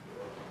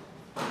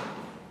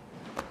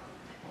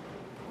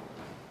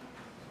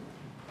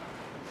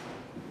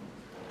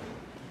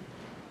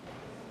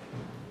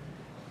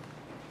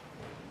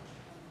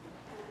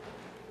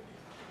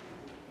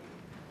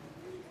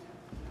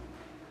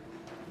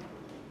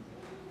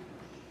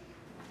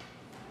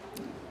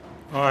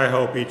I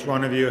hope each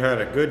one of you had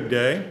a good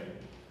day.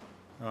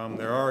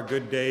 There are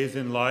good days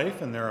in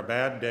life and there are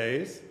bad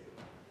days.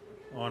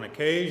 On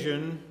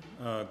occasion,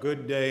 a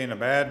good day and a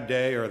bad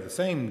day are the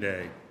same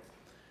day.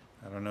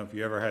 I don't know if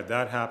you ever had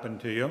that happen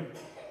to you.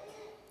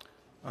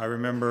 I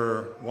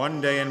remember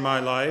one day in my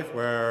life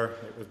where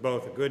it was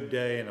both a good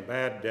day and a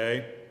bad day.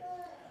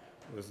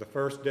 It was the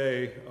first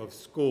day of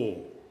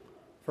school.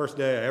 First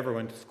day I ever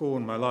went to school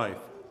in my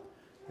life.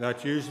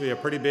 That's usually a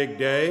pretty big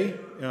day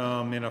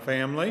in a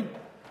family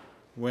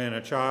when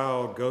a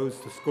child goes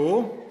to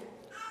school,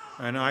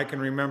 and I can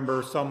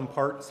remember some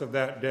parts of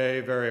that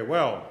day very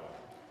well.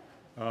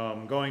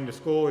 Going to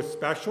school is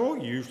special.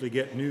 You usually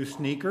get new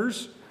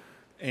sneakers,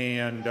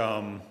 and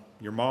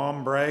your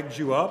mom brags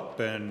you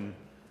up, and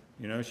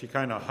she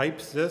kind of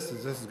hypes this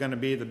as this is going to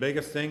be the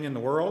biggest thing in the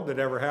world that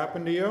ever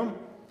happened to you.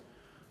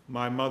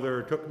 My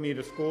mother took me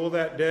to school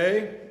that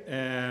day,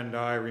 and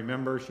I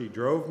remember she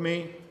drove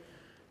me,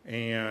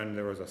 and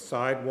there was a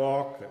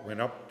sidewalk that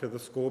went up to the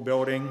school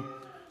building.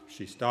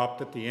 She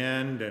stopped at the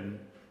end, and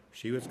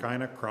she was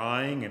kind of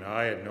crying, and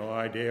I had no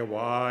idea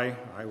why.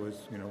 I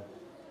was,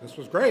 this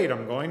was great.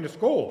 I'm going to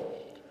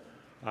school.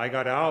 I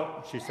got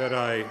out. She said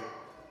I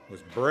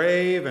was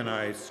brave, and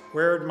I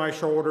squared my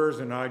shoulders,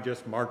 and I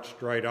just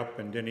marched right up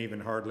and didn't even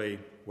hardly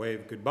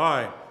wave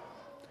goodbye.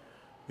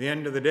 The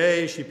end of the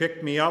day, she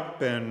picked me up,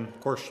 and of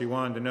course she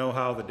wanted to know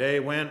how the day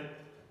went.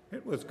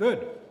 It was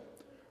good.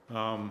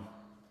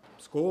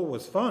 School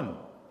was fun.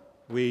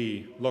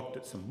 We looked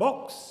at some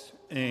books,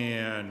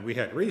 and we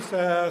had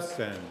recess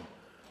and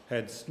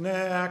had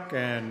snack,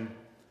 and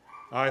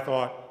I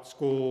thought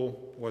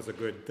school was a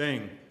good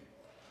thing.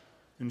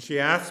 And she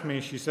asked me,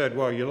 she said,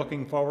 "Well, you're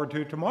looking forward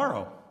to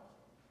tomorrow?"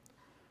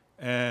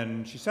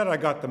 And she said I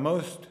got the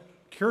most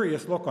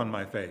curious look on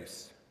my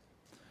face.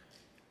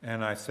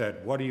 And I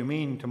said, "What do you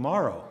mean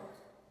tomorrow?"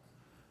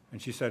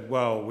 And she said,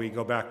 "Well, we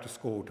go back to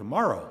school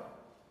tomorrow."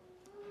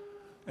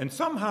 And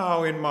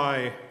somehow in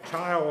my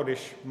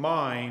childish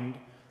mind,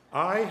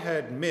 I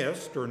had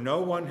missed, or no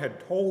one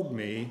had told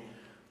me,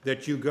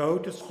 that you go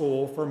to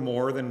school for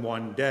more than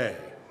one day.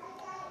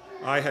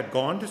 I had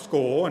gone to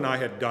school and I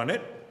had done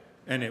it,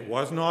 and it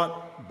was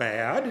not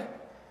bad.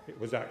 It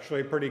was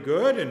actually pretty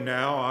good, and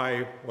now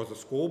I was a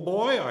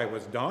schoolboy. I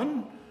was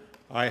done.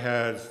 I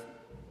had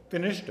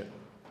finished it.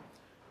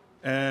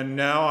 And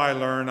now I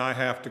learn I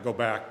have to go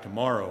back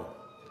tomorrow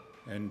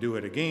and do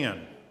it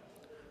again.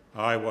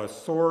 I was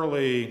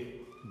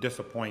sorely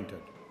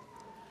disappointed.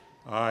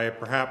 I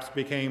perhaps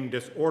became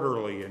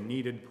disorderly and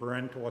needed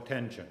parental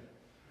attention.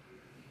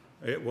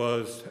 It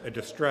was a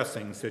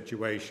distressing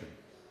situation.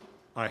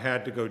 I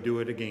had to go do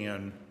it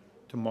again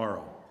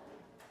tomorrow.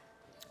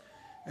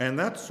 And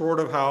that's sort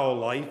of how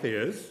life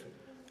is,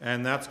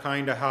 and that's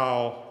kind of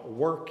how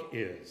work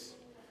is.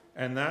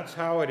 And that's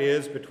how it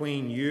is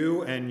between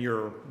you and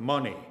your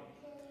money.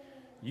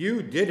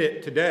 You did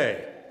it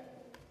today,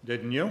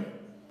 didn't you?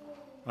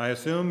 I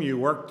assume you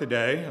worked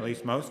today, at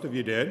least most of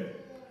you did,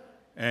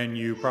 and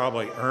you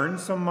probably earned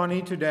some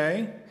money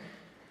today,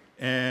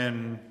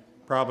 and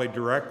probably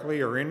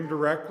directly or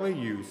indirectly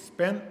you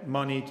spent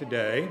money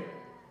today,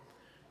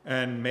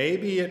 and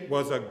maybe it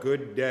was a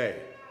good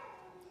day.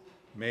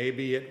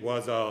 Maybe it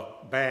was a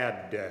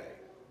bad day.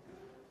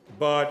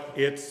 But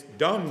it's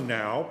done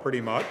now,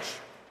 pretty much.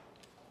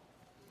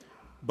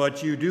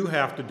 But you do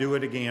have to do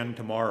it again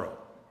tomorrow,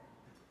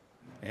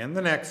 and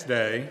the next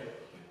day,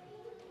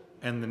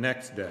 and the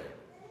next day.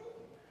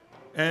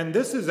 And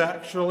this is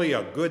actually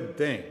a good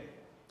thing,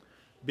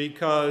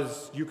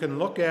 because you can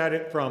look at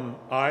it from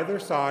either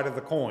side of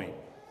the coin.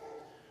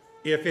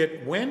 If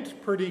it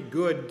went pretty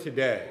good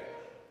today,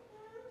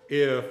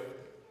 if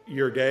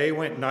your day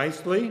went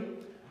nicely,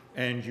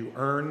 and you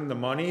earned the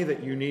money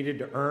that you needed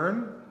to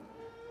earn,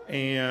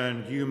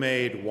 and you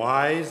made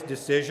wise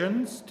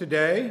decisions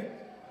today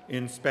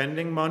in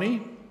spending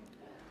money,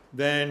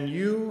 then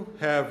you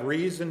have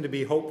reason to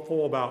be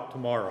hopeful about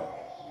tomorrow.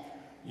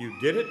 You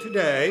did it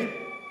today,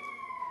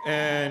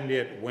 and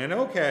it went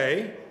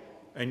okay,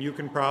 and you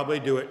can probably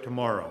do it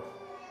tomorrow.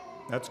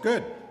 That's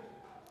good.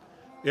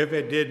 If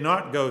it did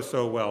not go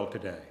so well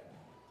today,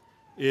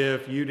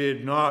 if you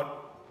did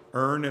not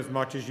earn as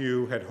much as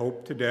you had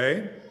hoped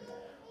today,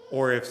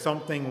 or if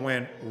something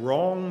went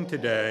wrong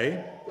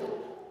today,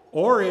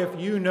 or if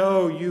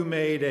you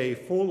made a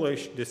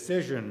foolish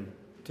decision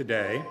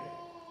today,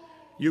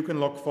 you can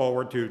look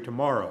forward to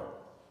tomorrow,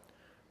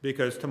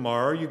 because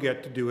tomorrow you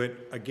get to do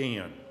it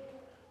again,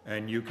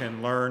 and you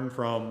can learn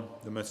from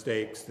the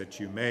mistakes that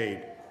you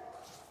made.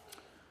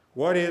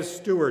 What is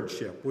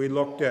stewardship? We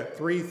looked at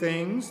 3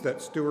 things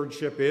that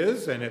stewardship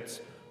is, and it's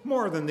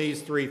more than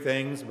these 3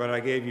 things, but I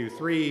gave you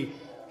 3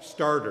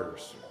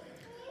 starters.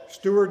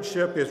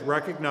 Stewardship is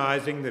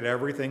recognizing that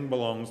everything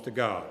belongs to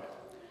God.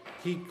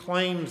 He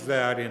claims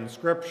that in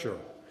Scripture.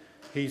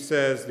 He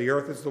says, "The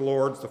earth is the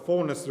Lord's, the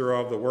fullness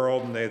thereof, the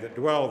world, and they that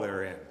dwell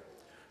therein."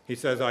 He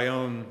says, "I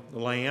own the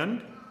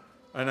land,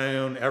 and I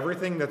own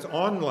everything that's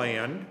on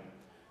land,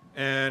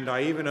 and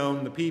I even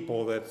own the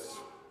people that's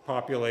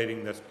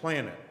populating this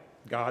planet."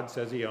 God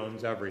says he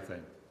owns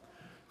everything.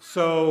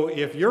 So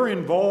if you're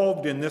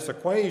involved in this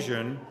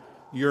equation,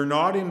 you're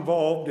not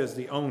involved as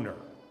the owner.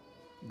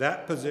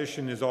 That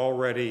position is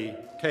already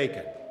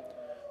taken.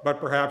 But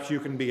perhaps you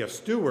can be a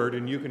steward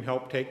and you can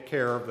help take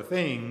care of the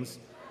things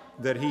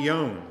that he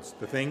owns,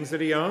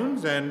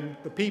 and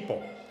the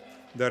people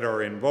that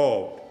are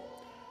involved.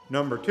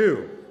 Number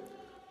 2,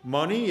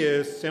 money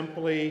is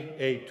simply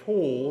a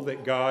tool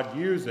that God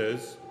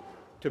uses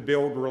to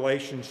build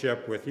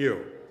relationship with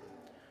you.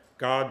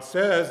 God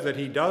says that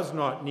he does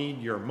not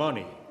need your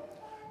money.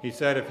 He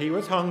said if he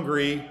was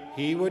hungry,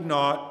 he would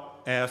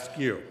not ask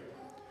you.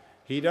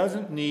 He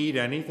doesn't need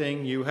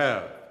anything you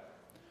have.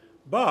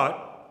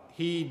 But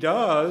he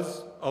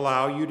does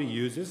allow you to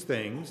use his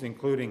things,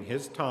 including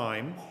his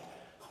time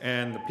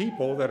and the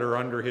people that are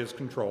under his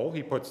control.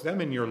 He puts them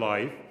in your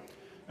life,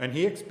 and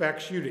he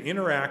expects you to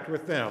interact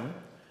with them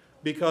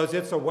because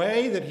it's a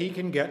way that he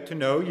can get to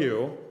know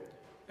you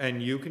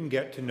and you can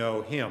get to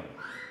know him.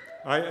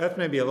 That's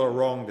maybe a little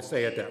wrong to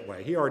say it that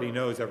way. He already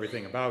knows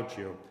everything about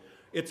you.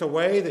 It's a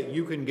way that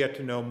you can get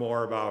to know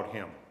more about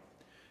him.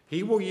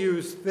 He will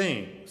use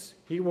things.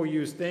 He will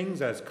use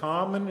things as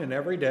common and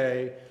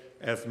everyday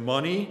as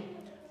money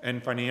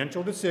and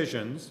financial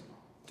decisions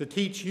to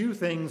teach you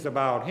things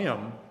about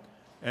him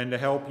and to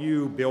help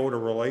you build a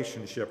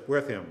relationship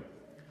with him.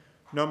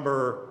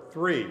 Number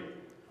 3,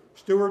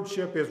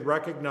 stewardship is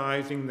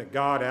recognizing that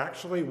God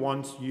actually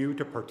wants you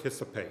to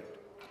participate.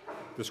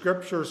 The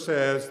scripture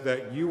says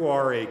that you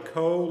are a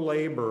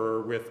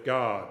co-laborer with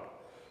God.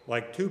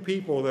 Like two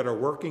people that are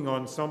working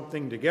on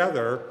something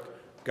together,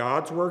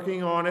 God's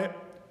working on it,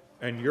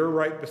 and you're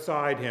right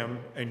beside him,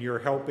 and you're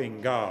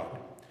helping God.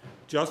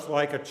 Just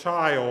like a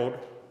child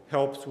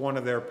helps one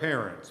of their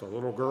parents. A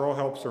little girl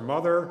helps her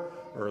mother,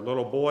 or a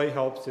little boy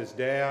helps his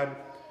dad.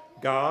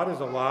 God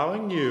is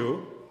allowing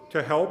you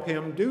to help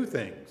him do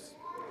things.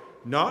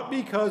 Not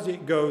because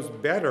it goes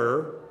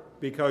better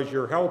because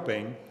you're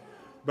helping,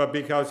 but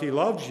because he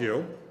loves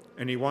you,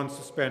 and he wants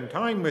to spend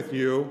time with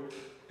you.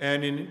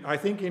 And I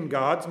think in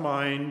God's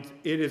mind,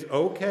 it is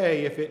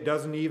okay if it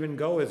doesn't even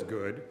go as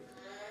good,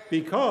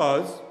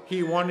 because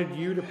he wanted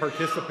you to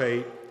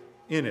participate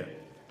in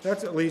it.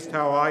 That's at least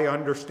how I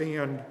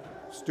understand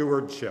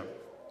stewardship.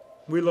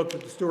 We looked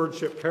at the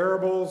stewardship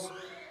parables.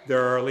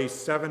 There are at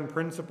least 7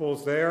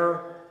 principles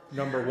there.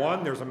 Number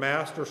 1, there's a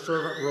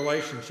master-servant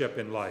relationship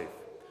in life.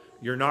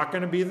 You're not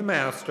going to be the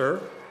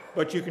master,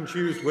 but you can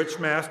choose which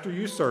master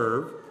you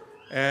serve,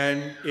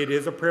 and it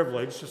is a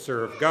privilege to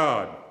serve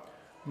God.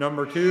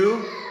 Number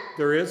 2,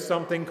 there is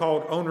something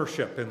called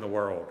ownership in the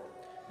world,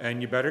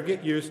 and you better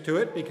get used to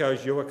it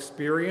because you'll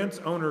experience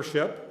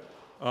ownership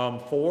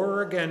for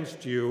or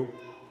against you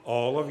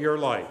all of your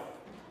life.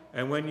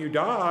 And when you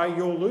die,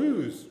 you'll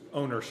lose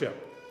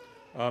ownership.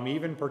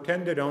 Even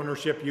pretended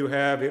ownership you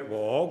have, it will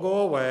all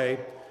go away.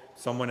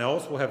 Someone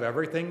else will have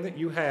everything that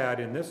you had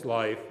in this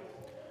life,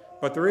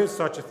 but there is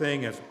such a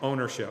thing as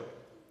ownership.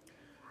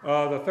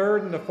 The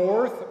 3rd and the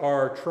 4th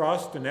are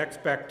trust and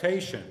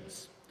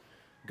expectations.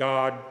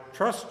 God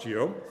trusts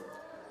you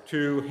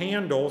to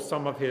handle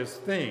some of his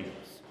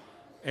things.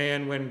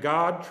 And when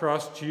God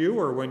trusts you,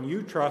 or when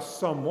you trust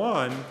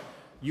someone,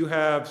 you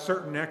have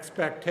certain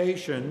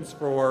expectations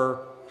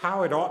for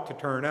how it ought to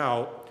turn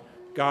out.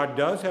 God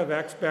does have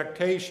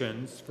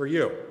expectations for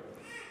you,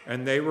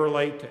 and they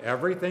relate to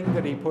everything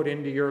that he put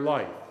into your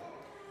life.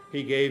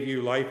 He gave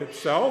you life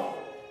itself.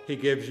 He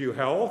gives you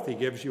health. He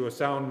gives you a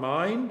sound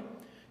mind.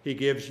 He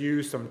gives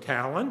you some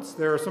talents.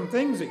 There are some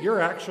things that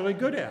you're actually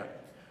good at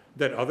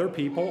that other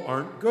people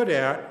aren't good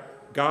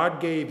at. God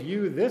gave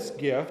you this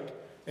gift,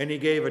 and he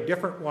gave a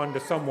different one to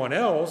someone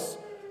else.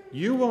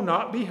 You will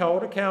not be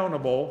held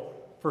accountable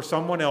for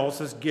someone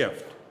else's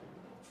gift,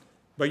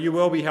 but you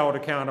will be held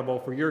accountable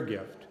for your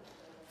gift,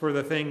 for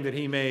the thing that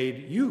he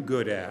made you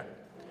good at,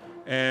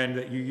 and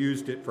that you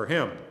used it for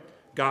him.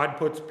 God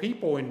puts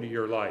people into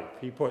your life.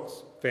 He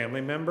puts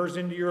family members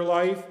into your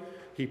life.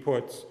 He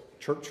puts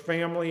church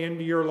family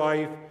into your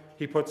life.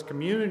 He puts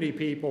community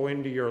people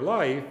into your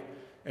life.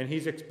 And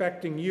he's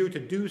expecting you to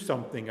do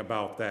something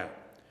about that,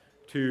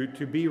 to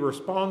be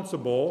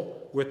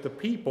responsible with the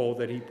people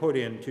that he put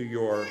into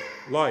your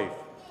life.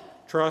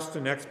 Trust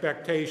and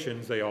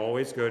expectations, they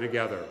always go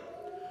together.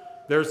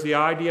 There's the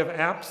idea of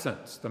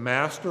absence. The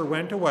master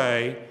went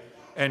away,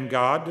 and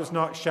God does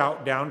not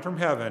shout down from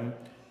heaven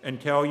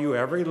and tell you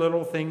every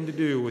little thing to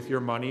do with your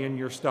money and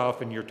your stuff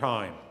and your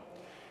time.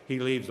 He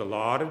leaves a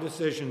lot of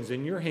decisions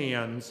in your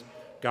hands.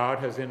 God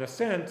has, in a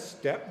sense,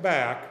 stepped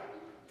back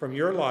from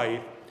your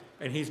life,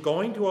 and he's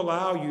going to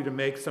allow you to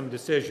make some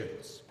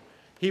decisions.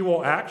 He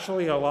will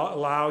actually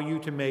allow you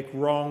to make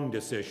wrong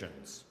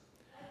decisions.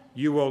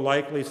 You will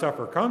likely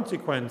suffer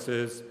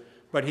consequences,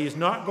 but he's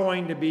not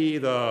going to be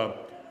the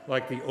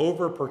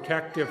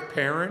overprotective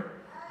parent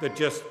that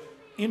just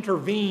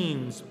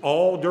intervenes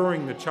all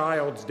during the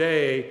child's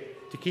day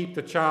to keep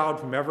the child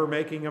from ever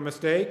making a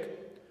mistake.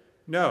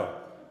 No.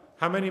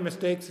 How many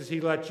mistakes has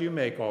he let you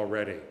make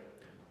already?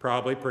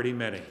 Probably pretty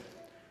many.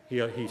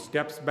 He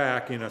steps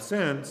back in a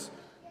sense.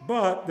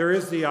 But there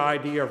is the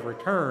idea of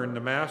return. The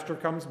master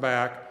comes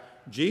back.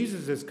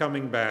 Jesus is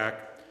coming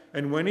back.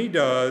 And when he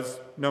does,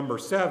 number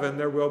 7,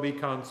 there will be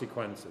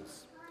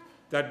consequences.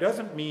 That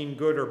doesn't mean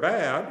good or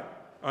bad.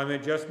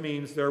 It just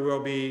means there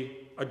will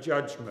be a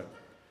judgment.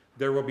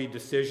 There will be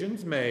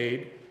decisions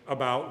made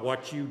about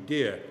what you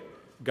did.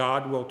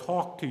 God will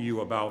talk to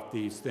you about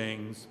these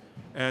things,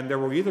 and there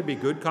will either be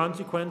good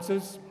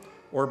consequences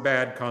or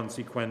bad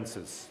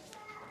consequences.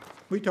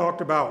 We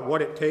talked about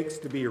what it takes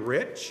to be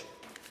rich.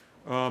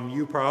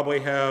 You probably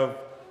have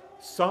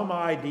some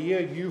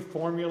idea you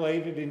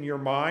formulated in your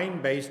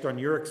mind based on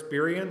your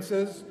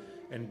experiences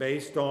and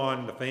based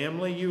on the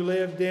family you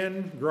lived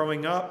in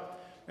growing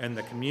up and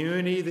the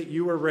community that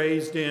you were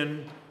raised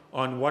in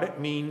on what it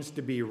means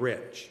to be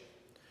rich.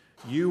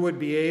 You would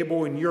be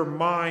able in your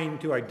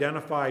mind to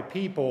identify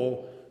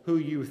people who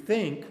you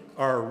think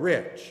are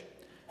rich.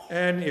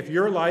 And if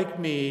you're like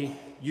me,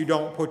 you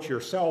don't put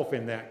yourself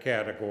in that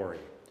category.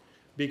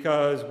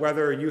 Because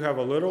whether you have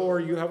a little or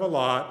you have a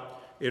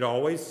lot, it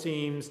always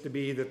seems to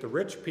be that the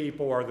rich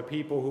people are the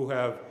people who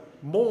have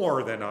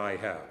more than I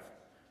have.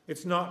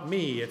 It's not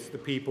me, it's the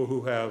people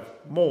who have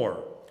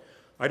more.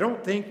 I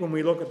don't think when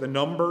we look at the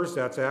numbers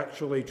that's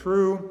actually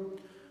true.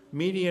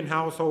 Median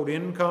household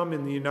income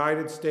in the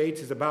United States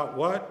is about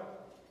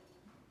what?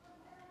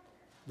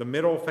 The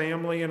middle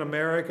family in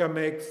America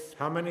makes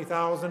how many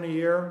thousand a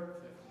year?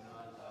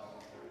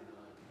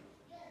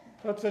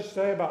 Let's just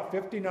say about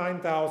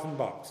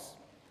 $59,000.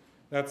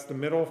 That's the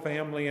middle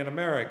family in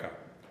America.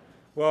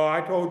 Well,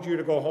 I told you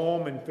to go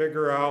home and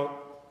figure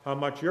out how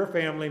much your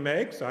family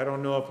makes. I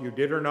don't know if you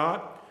did or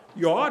not.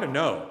 You ought to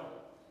know.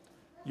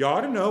 You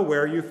ought to know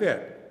where you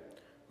fit.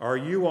 Are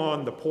you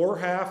on the poor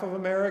half of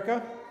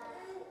America,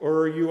 or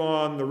are you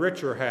on the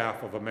richer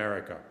half of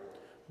America?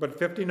 But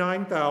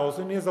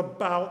 59,000 is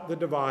about the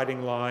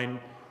dividing line.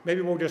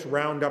 Maybe we'll just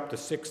round up to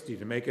 60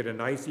 to make it a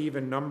nice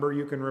even number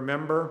you can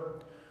remember.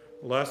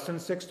 Less than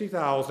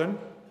 60,000,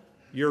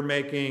 you're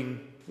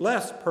making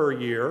less per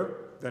year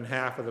than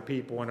half of the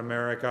people in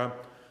America.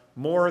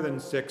 More than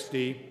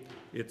 60,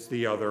 it's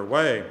the other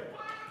way.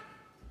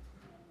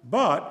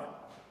 But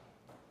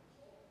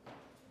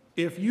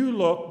if you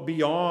look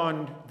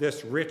beyond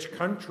this rich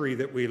country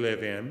that we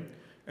live in,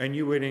 and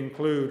you would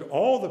include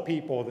all the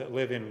people that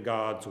live in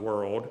God's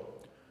world,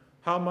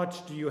 how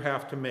much do you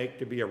have to make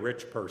to be a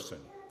rich person?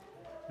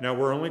 Now,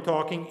 we're only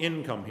talking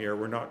income here.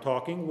 We're not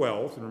talking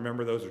wealth, and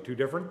remember, those are two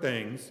different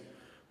things.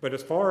 But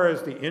as far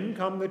as the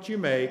income that you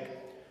make,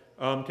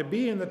 to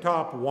be in the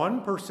top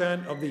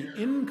 1% of the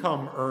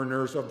income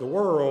earners of the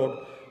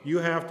world, you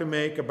have to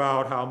make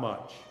about how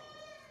much?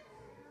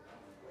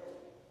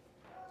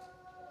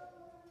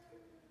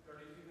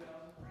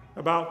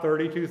 About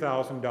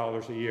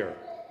 $32,000 a year.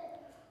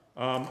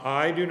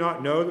 I do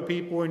not know the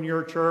people in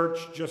your church,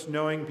 just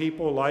knowing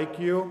people like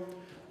you.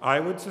 I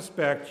would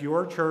suspect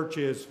your church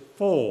is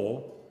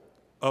full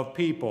of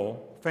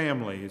people,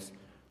 families,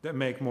 that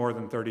make more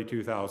than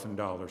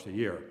 $32,000 a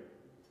year.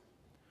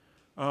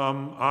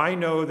 I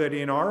know that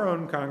in our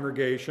own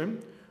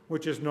congregation,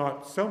 which is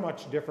not so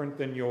much different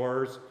than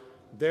yours,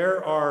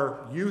 there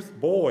are youth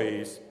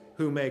boys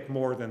who make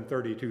more than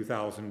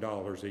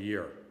 $32,000 a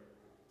year.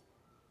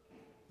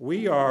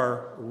 We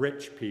are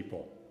rich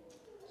people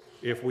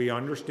if we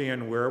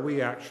understand where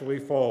we actually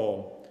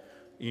fall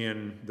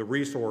in the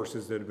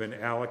resources that have been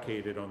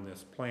allocated on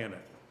this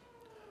planet.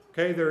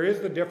 Okay, there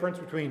is the difference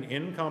between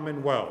income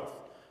and wealth.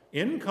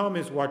 Income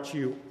is what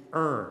you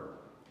earn,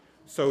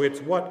 so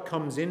it's what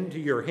comes into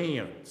your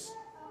hands.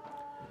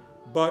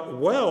 But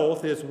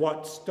wealth is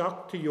what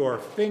stuck to your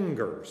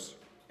fingers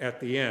at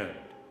the end,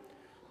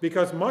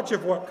 because much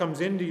of what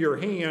comes into your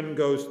hand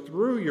goes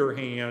through your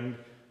hand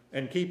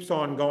and keeps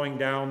on going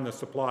down the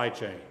supply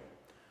chain.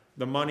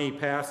 The money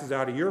passes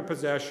out of your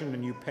possession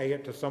and you pay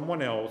it to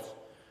someone else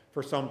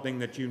for something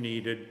that you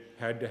needed,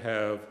 had to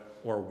have,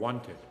 or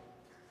wanted.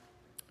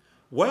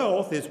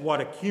 Wealth is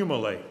what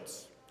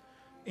accumulates.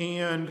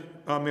 And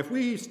if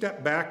we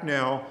step back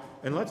now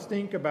and let's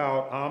think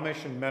about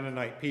Amish and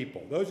Mennonite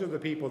people. Those are the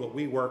people that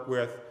we work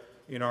with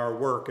in our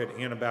work at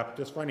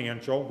Anabaptist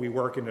Financial. We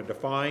work in a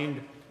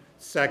defined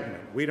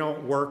segment. We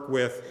don't work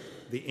with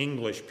the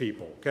English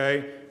people,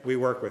 okay? We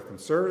work with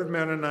conservative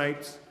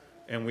Mennonites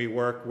and we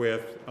work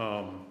with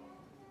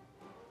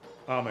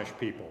Amish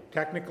people.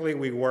 Technically,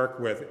 we work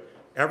with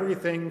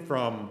everything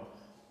from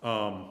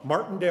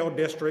Martindale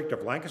District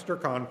of Lancaster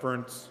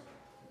Conference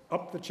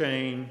up the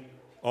chain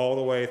all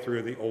the way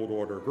through the Old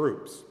Order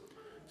groups.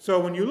 So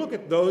when you look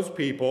at those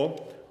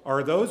people,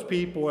 are those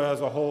people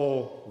as a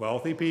whole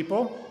wealthy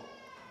people,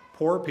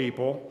 poor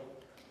people,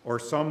 or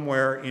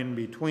somewhere in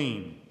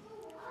between?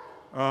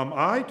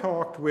 I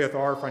talked with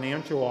our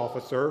financial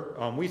officer.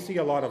 We see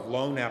a lot of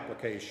loan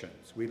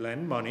applications. We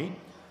lend money.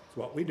 It's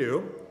what we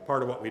do,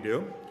 part of what we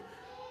do.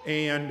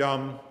 And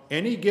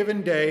any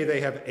given day,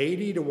 they have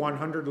 80 to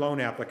 100 loan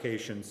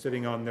applications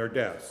sitting on their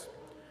desks.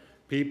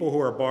 People who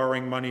are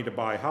borrowing money to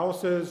buy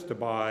houses, to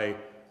buy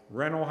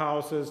rental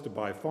houses, to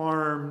buy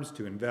farms,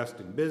 to invest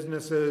in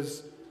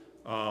businesses,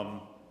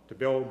 to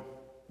build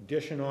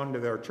addition onto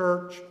their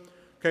church.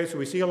 Okay, so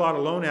we see a lot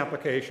of loan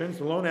applications.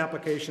 The loan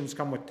applications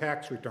come with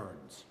tax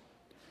returns.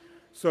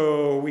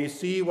 So we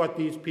see what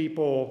these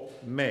people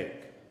make.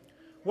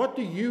 What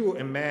do you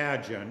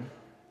imagine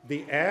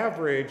the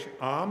average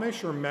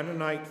Amish or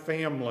Mennonite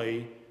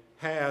family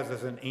has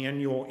as an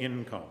annual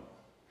income?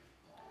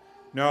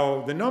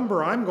 Now, the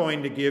number I'm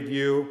going to give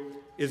you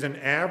is an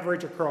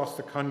average across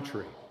the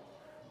country.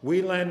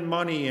 We lend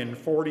money in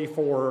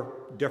 44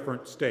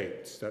 different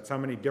states. That's how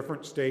many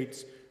different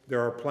states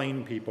there are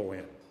plain people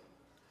in.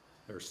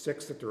 There's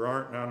 6 that there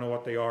aren't, and I don't know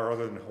what they are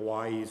other than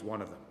Hawaii is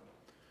one of them.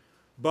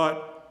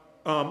 But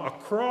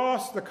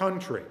across the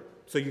country,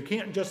 so you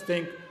can't just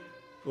think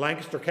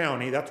Lancaster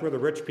County, that's where the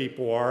rich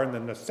people are, and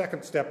then the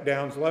second step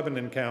down is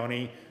Lebanon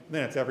County, and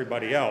then it's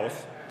everybody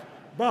else.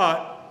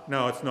 But,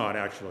 no, it's not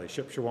actually.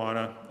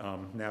 Shipshewana,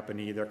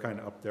 Napanee, they're kind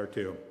of up there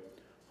too.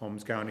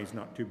 Holmes County's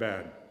not too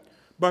bad.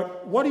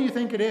 But what do you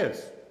think it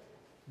is?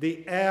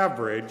 The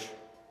average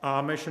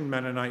Amish and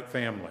Mennonite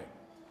family.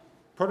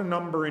 Put a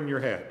number in your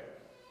head.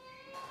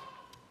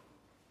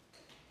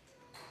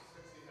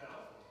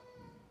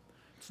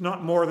 It's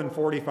not more than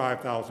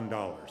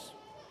 $45,000.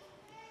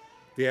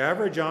 The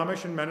average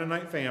Amish and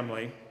Mennonite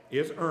family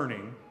is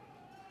earning,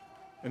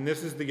 and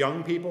this is the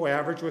young people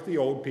averaged with the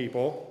old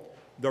people,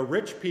 the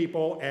rich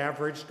people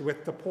averaged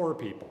with the poor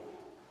people.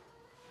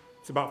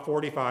 It's about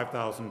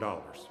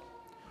 $45,000.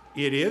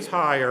 It is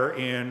higher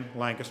in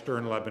Lancaster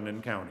and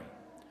Lebanon County.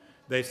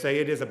 They say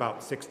it is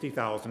about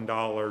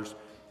 $60,000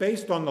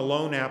 based on the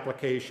loan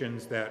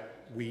applications that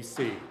we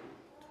see.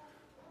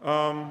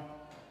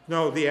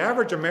 No, the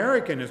average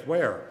American is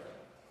where?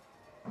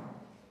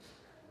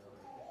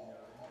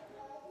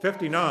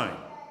 59.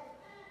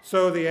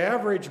 So the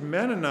average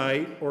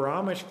Mennonite or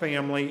Amish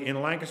family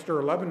in Lancaster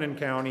or Lebanon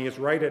County is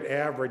right at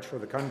average for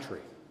the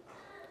country.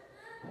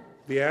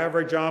 The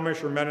average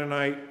Amish or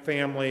Mennonite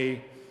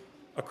family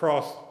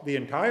across the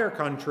entire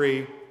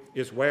country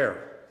is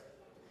where?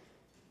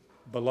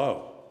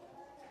 Below.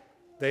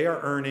 They are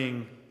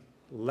earning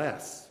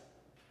less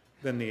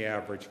than the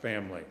average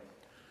family.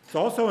 It's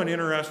also an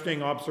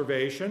interesting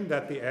observation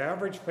that the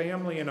average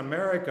family in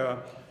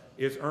America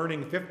is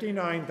earning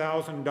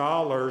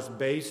 $59,000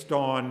 based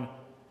on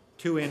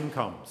 2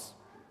 incomes.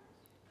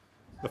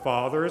 The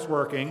father is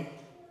working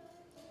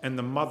and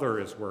the mother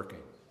is working.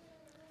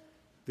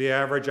 The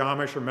average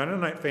Amish or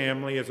Mennonite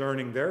family is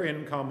earning their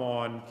income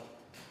on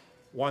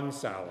 1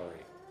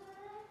 salary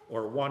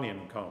or 1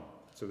 income.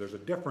 So there's a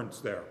difference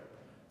there.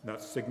 And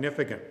that's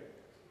significant.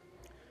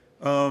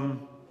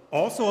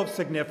 Also of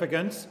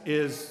significance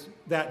is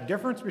that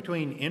difference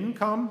between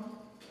income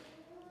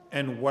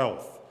and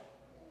wealth.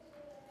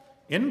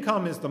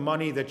 Income is the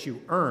money that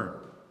you earn.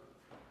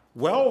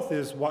 Wealth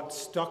is what's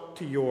stuck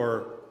to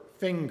your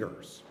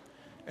fingers.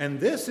 And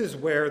this is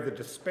where the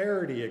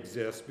disparity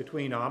exists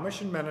between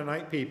Amish and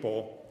Mennonite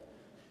people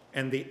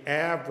and the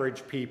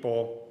average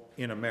people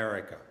in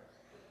America.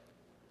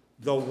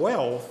 The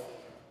wealth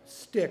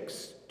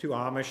sticks to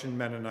Amish and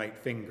Mennonite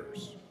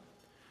fingers.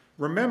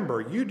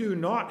 Remember, you do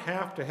not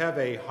have to have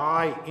a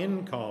high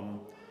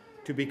income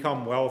to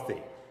become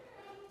wealthy.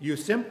 You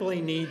simply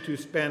need to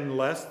spend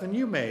less than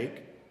you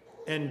make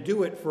and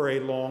do it for a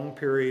long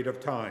period of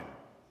time.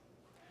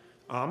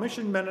 Amish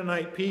and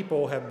Mennonite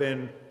people have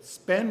been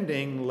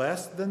spending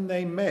less than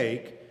they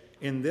make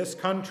in this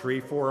country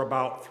for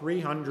about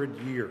 300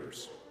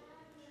 years.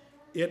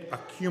 It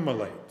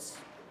accumulates.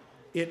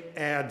 It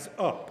adds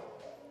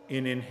up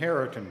in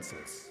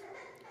inheritances.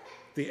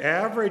 The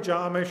average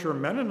Amish or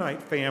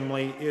Mennonite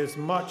family is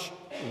much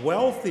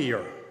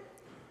wealthier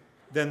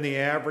than the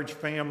average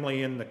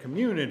family in the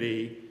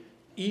community,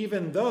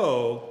 even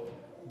though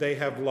they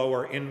have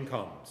lower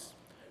incomes.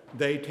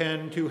 They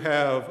tend to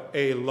have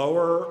a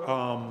lower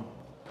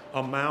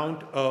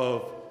amount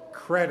of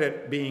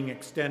credit being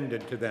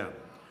extended to them.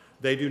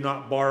 They do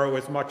not borrow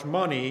as much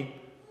money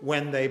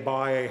when they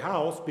buy a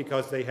house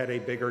because they had a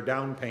bigger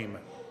down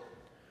payment.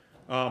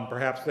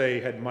 Perhaps they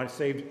had money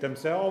saved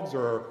themselves,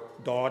 or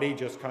Dottie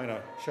just kind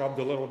of shoved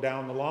a little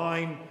down the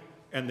line,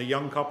 and the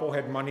young couple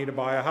had money to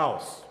buy a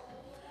house.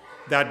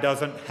 That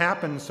doesn't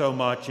happen so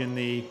much in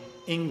the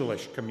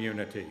English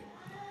community.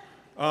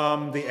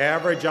 The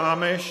average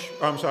Amish,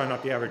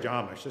 not the average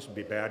Amish, this would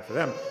be bad for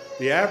them.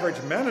 The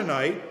average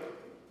Mennonite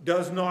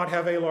does not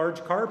have a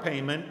large car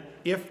payment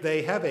if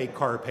they have a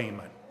car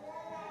payment,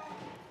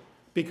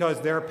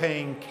 because they're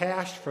paying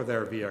cash for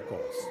their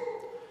vehicles.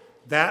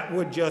 That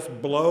would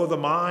just blow the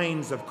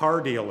minds of car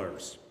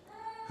dealers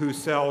who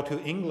sell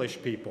to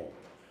English people,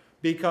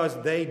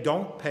 because they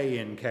don't pay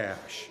in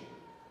cash.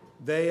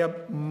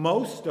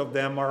 Most of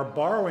them are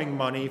borrowing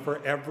money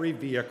for every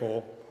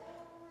vehicle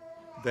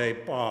they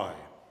buy.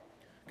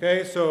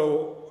 Okay,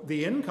 so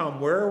the income,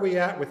 where are we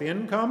at with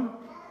income?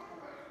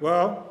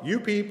 Well,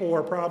 you people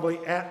are probably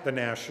at the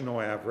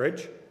national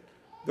average.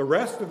 The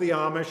rest of the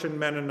Amish and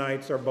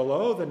Mennonites are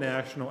below the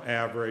national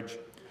average,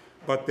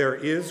 but there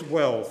is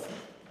wealth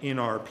in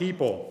our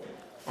people.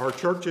 Our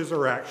churches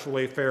are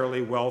actually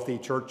fairly wealthy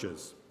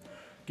churches.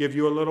 Give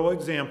you a little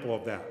example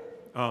of that.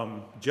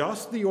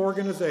 Just the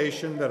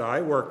organization that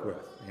I work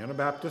with,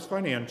 Anabaptist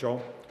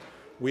Financial,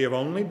 we have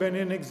only been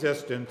in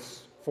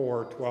existence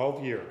for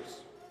 12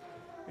 years.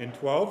 In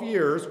 12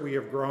 years, we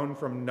have grown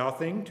from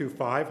nothing to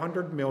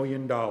 $500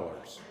 million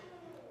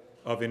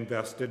of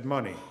invested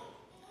money.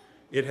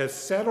 It has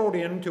settled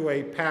into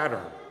a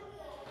pattern,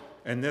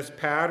 and this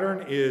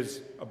pattern is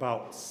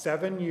about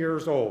 7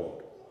 years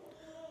old.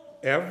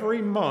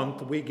 Every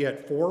month, we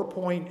get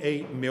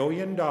 $4.8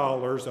 million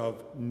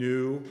of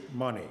new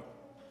money.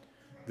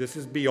 This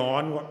is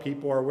beyond what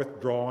people are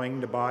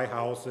withdrawing to buy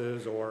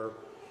houses or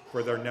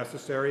for their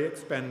necessary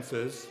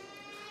expenses.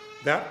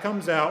 That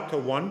comes out to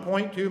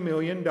 $1.2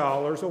 million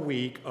a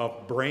week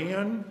of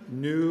brand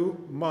new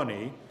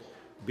money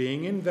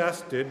being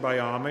invested by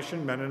Amish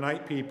and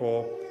Mennonite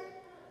people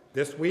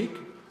this week,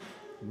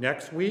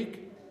 next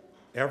week,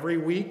 every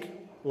week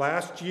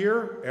last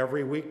year,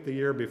 every week the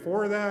year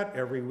before that,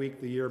 every week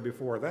the year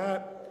before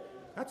that.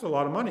 That's a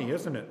lot of money,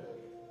 isn't it?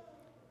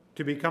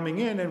 To be coming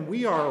in, and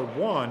we are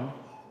one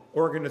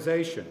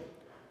organization.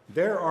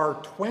 There are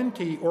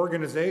 20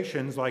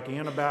 organizations like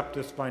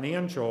Anabaptist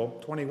Financial,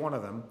 21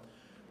 of them,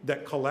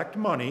 that collect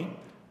money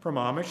from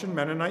Amish and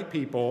Mennonite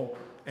people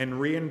and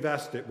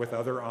reinvest it with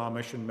other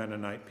Amish and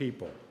Mennonite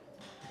people.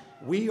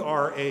 We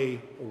are a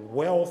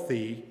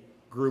wealthy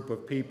group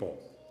of people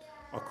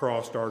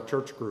across our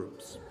church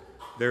groups.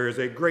 There is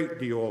a great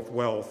deal of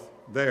wealth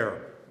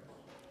there.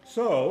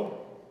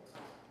 So,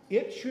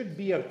 it should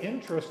be of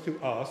interest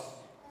to us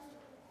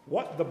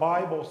what the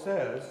Bible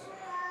says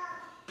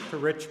to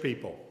rich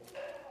people.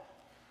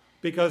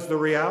 Because the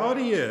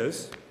reality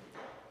is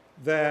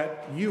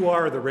that you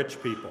are the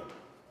rich people.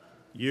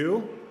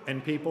 You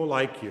and people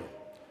like you.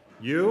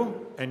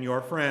 You and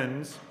your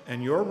friends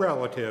and your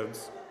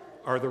relatives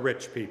are the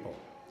rich people.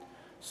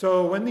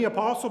 So when the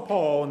Apostle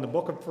Paul in the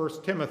book of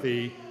 1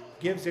 Timothy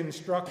gives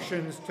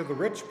instructions to the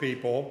rich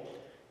people,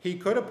 he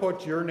could have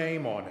put your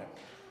name on it.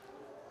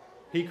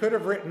 He could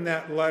have written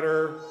that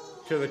letter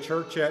to the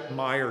church at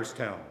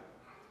Myerstown,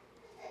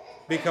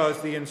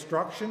 because the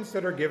instructions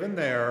that are given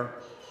there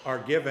are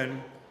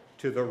given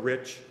to the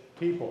rich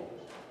people.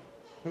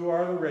 Who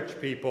are the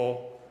rich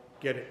people?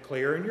 Get it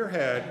clear in your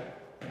head.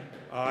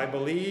 I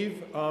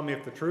believe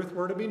if the truth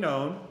were to be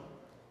known,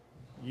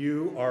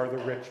 you are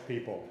the rich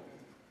people.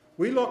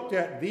 We looked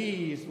at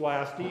these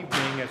last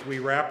evening as we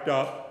wrapped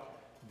up,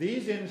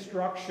 these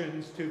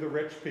instructions to the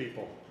rich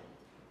people.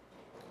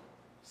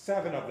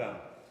 6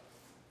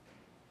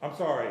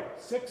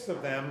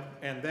 of them,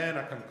 and then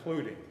a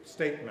concluding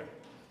statement.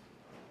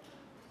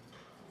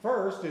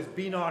 First is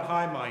be not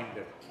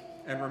high-minded.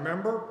 And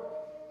remember,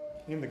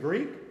 in the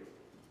Greek,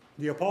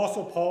 the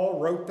Apostle Paul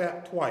wrote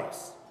that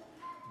twice.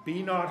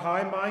 Be not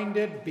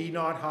high-minded, be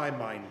not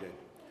high-minded.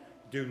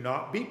 Do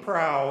not be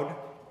proud,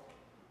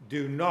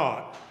 do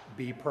not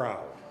be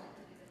proud.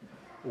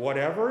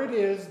 Whatever it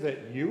is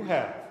that you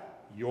have,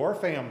 your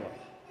family,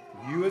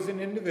 you as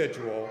an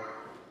individual,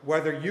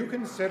 whether you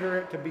consider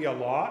it to be a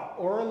lot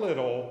or a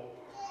little,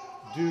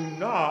 do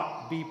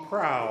not be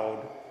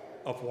proud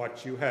of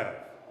what you have.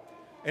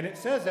 And it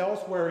says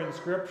elsewhere in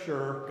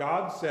Scripture,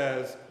 God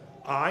says,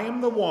 I am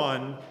the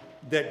one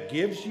that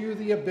gives you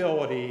the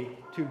ability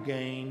to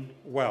gain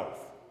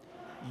wealth.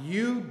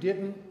 You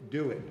didn't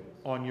do it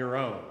on your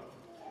own.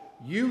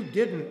 You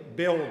didn't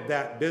build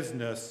that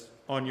business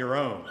on your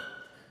own.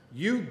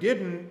 You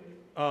didn't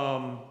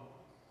pay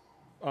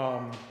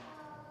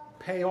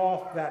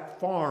off that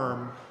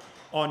farm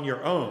on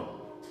your own.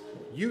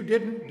 You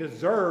didn't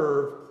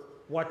deserve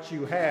what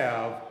you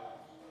have.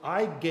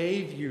 I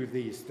gave you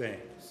these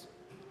things.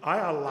 I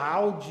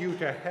allowed you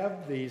to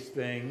have these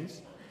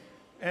things,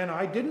 and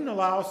I didn't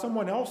allow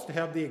someone else to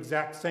have the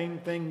exact same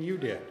thing you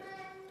did.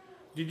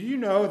 Did you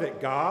know that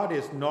God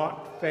is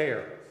not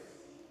fair?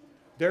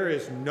 There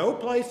is no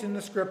place in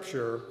the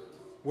Scripture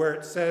where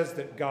it says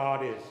that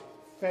God is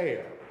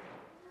fair.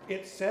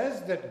 It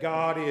says that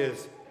God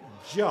is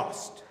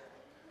just.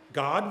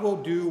 God will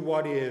do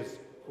what is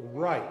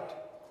right.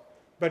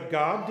 But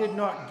God did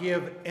not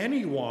give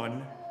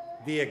anyone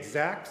the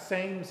exact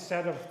same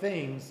set of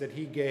things that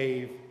he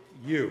gave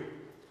you.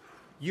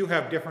 You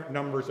have different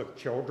numbers of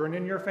children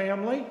in your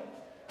family.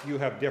 You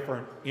have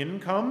different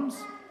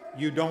incomes.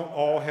 You don't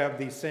all have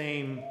the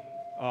same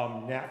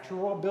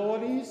natural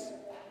abilities.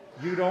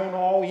 You don't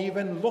all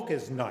even look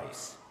as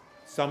nice.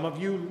 Some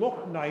of you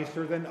look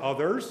nicer than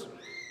others,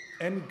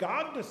 and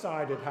God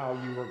decided how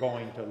you were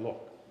going to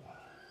look.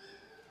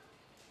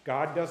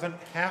 God doesn't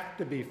have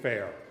to be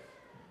fair.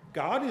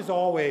 God is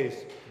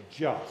always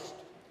just.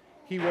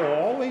 He will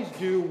always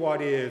do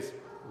what is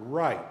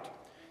right.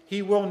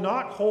 He will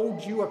not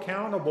hold you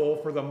accountable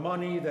for the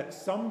money that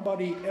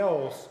somebody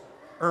else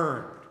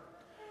earned.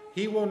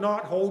 He will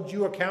not hold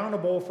you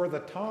accountable for the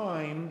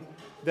time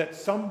that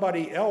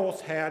somebody else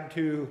had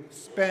to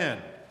spend.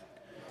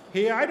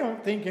 I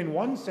don't think in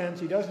one sense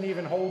he doesn't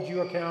even hold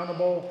you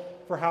accountable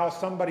for how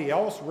somebody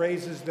else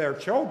raises their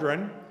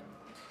children,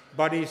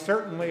 but he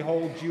certainly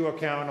holds you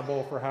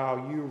accountable for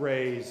how you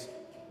raise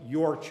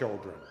your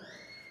children.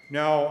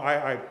 Now,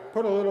 I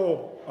put a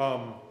little,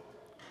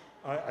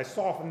 I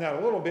softened that a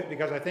little bit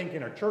because I think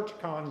in a church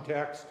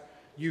context,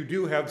 you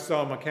do have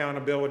some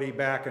accountability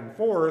back and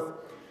forth.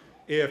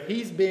 if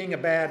he's being a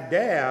bad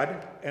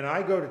dad and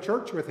I go to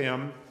church with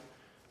him,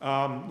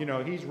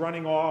 he's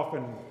running off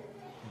and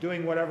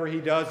doing whatever he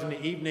does in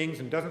the evenings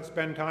and doesn't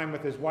spend time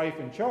with his wife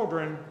and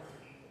children,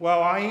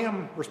 well, I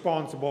am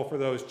responsible for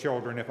those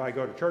children if I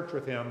go to church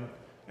with him,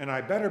 and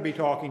I better be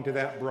talking to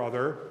that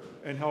brother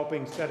and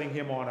helping setting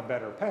him on a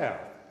better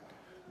path.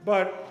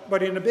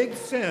 But in a big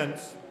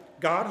sense,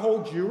 God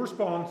holds you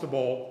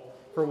responsible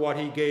for what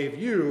he gave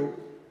you.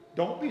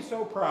 Don't be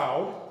so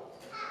proud.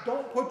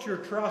 Don't put your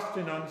trust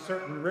in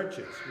uncertain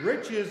riches.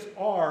 Riches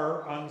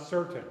are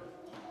uncertain.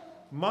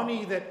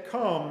 Money that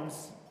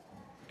comes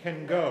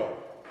can go.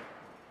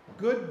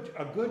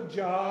 A good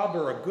job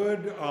or a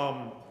good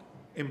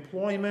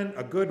employment,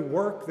 a good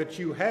work that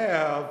you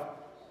have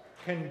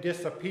can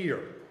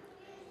disappear.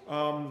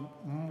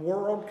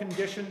 World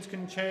conditions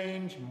can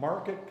change.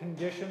 Market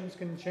conditions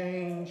can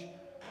change.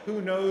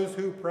 Who knows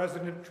who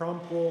President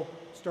Trump will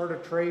start a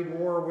trade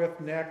war with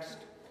next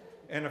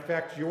and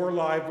affect your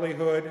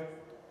livelihood.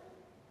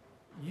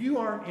 You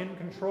aren't in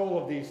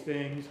control of these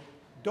things.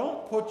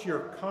 Don't put your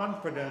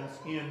confidence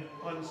in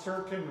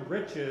uncertain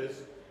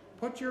riches.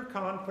 Put your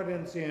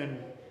confidence in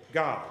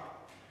God.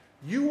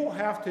 You will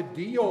have to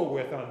deal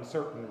with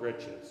uncertain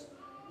riches.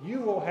 You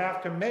will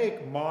have to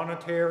make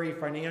monetary,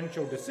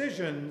 financial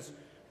decisions,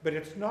 but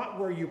it's not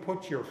where you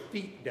put your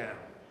feet down.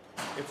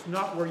 It's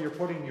not where you're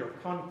putting your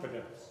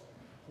confidence.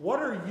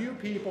 What are you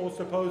people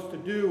supposed to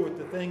do with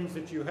the things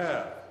that you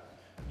have?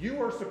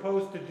 You are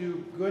supposed to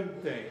do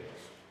good things.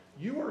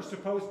 You are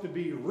supposed to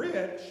be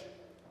rich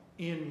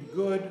in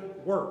good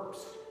works.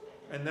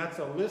 And that's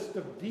a list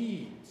of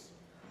deeds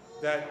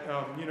that,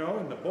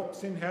 in the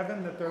books in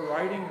heaven that they're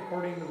writing,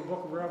 according to the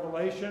book of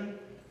Revelation,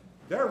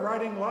 they're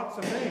writing lots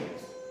of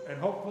things. And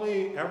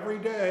hopefully every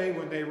day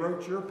when they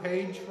wrote your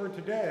page for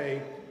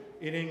today,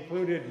 it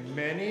included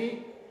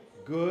many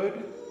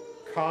good,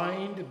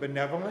 kind,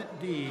 benevolent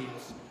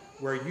deeds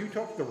where you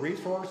took the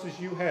resources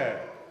you had,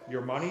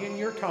 your money and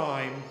your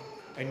time,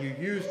 and you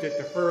used it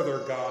to further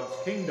God's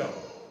kingdom.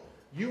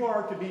 You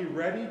are to be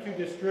ready to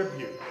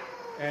distribute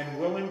and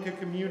willing to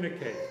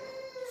communicate.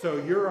 So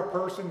you're a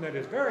person that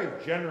is very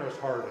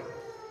generous-hearted.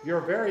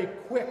 You're very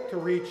quick to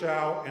reach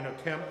out and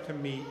attempt to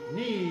meet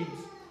needs.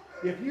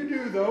 If you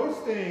do those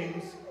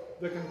things,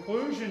 the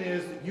conclusion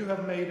is that you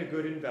have made a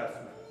good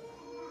investment.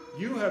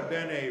 You have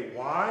been a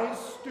wise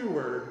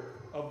steward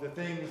of the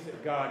things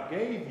that God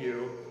gave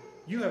you.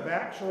 You have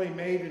actually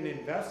made an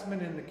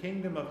investment in the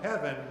kingdom of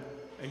heaven,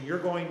 and you're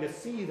going to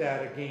see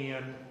that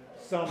again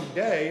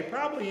someday,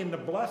 probably in the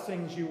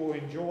blessings you will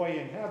enjoy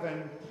in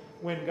heaven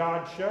when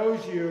God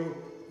shows you,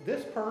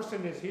 this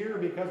person is here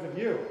because of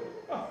you.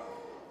 Oh,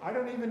 I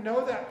don't even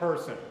know that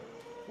person.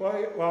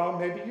 Well,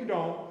 maybe you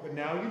don't, but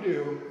now you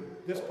do.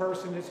 This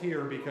person is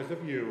here because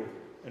of you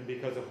and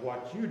because of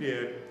what you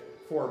did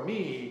for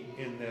me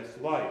in this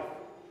life.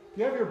 If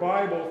you have your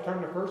Bible,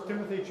 turn to 1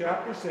 Timothy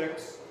chapter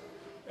 6,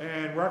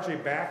 and we're actually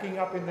backing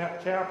up in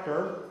that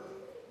chapter,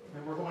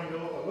 and we're going to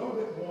look a little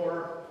bit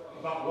more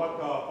about what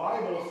the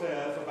Bible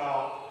says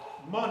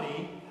about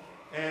money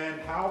and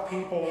how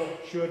people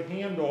should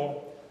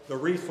handle the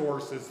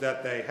resources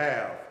that they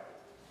have.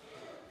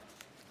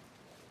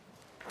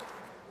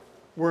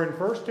 We're in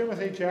 1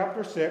 Timothy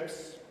chapter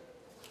 6,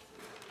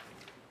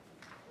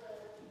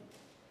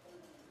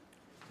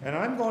 and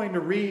I'm going to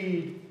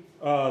read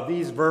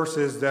these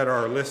verses that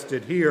are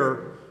listed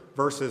here,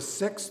 verses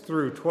 6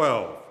 through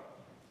 12.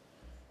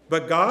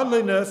 But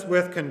godliness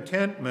with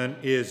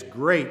contentment is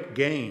great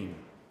gain.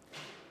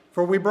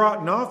 For we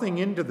brought nothing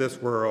into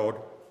this world,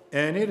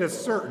 and it is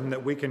certain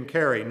that we can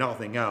carry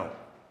nothing out.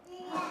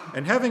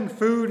 And having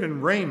food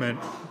and raiment,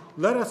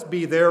 let us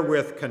be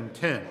therewith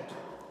content.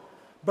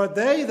 But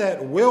they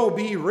that will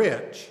be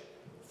rich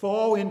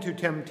fall into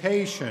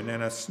temptation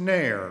and a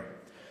snare,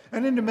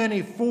 and into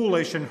many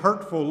foolish and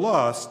hurtful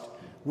lusts,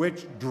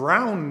 which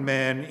drown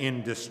men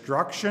in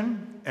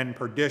destruction and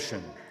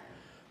perdition.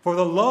 For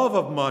the love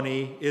of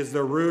money is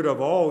the root of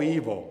all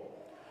evil,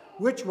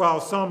 which while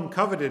some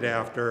coveted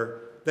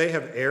after, they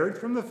have erred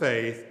from the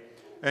faith,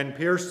 and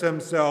pierced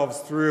themselves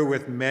through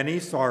with many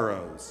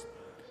sorrows.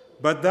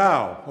 But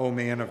thou, O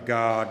man of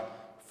God,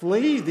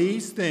 flee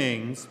these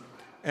things,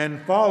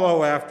 and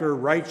follow after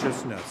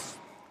righteousness,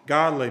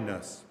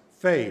 godliness,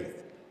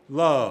 faith,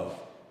 love,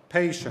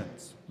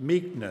 patience,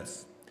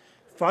 meekness.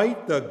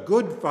 Fight the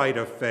good fight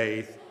of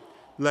faith,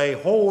 lay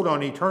hold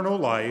on eternal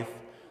life,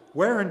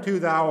 whereunto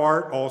thou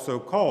art also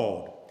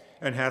called,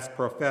 and hast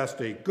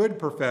professed a good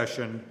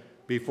profession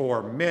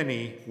before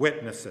many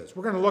witnesses.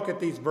 We're going to look at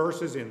these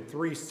verses in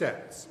three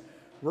sets.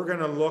 We're going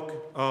to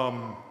look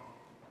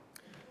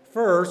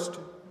first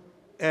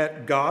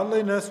at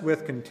godliness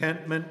with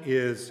contentment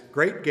is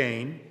great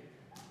gain.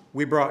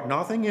 We brought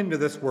nothing into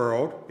this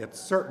world. It's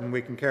certain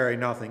we can carry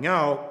nothing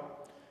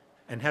out.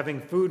 And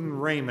having food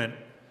and raiment,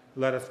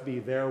 let us be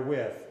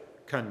therewith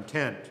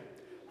content.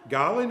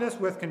 Godliness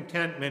with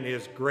contentment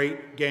is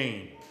great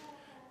gain.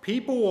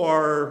 People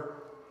are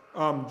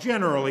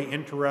generally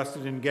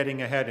interested in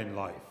getting ahead in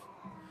life.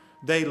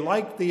 They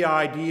like the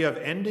idea of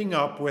ending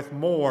up with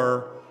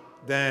more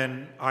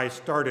than I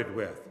started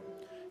with.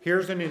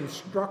 Here's an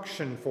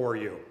instruction for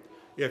you.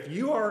 If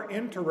you are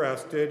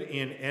interested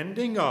in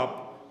ending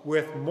up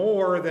with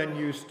more than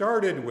you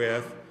started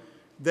with,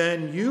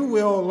 then you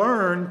will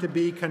learn to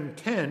be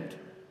content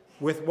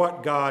with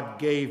what God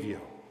gave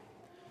you.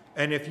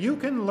 And if you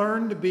can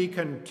learn to be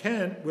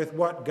content with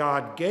what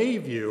God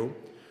gave you,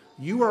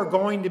 you are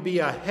going to be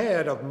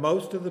ahead of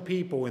most of the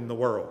people in the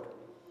world.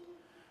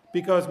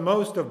 Because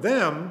most of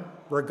them,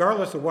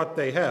 regardless of what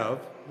they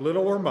have,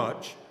 little or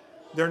much,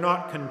 they're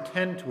not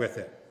content with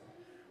it.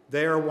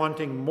 They are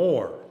wanting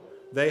more.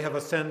 They have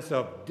a sense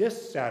of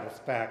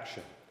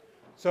dissatisfaction.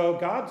 So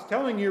God's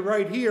telling you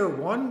right here,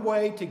 one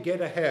way to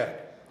get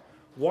ahead,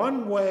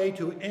 one way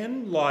to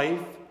end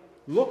life,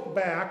 look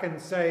back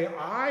and say,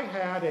 I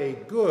had a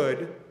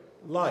good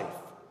life.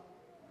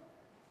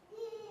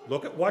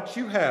 Look at what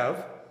you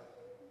have,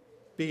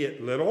 be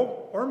it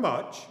little or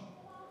much,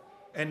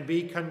 and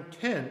be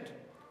content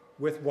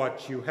with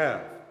what you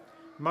have.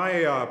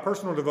 My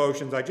personal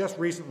devotions, I just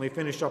recently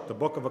finished up the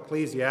book of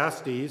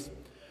Ecclesiastes,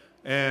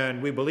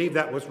 and we believe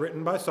that was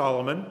written by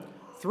Solomon.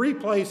 3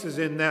 places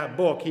in that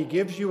book, he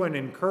gives you an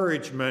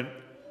encouragement.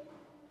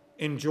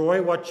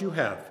 Enjoy what you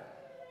have.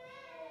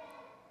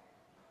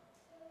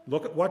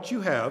 Look at what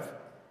you have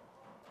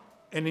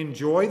and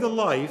enjoy the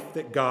life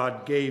that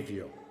God gave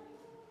you.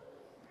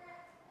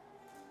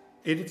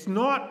 It's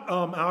not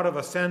out of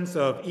a sense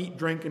of eat,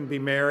 drink, and be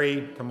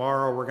merry,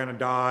 tomorrow we're going to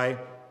die.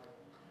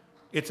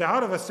 It's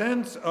out of a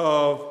sense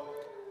of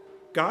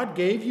God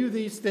gave you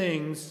these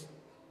things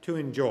to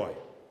enjoy.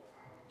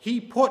 He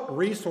put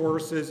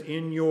resources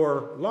in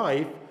your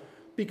life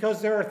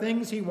because there are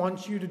things he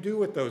wants you to do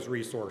with those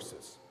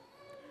resources.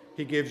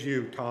 He gives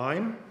you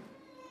time,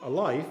 a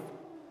life,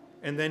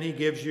 and then he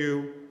gives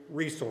you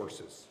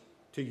resources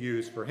to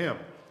use for him.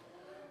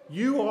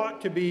 You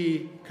ought to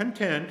be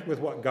content with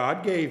what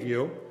God gave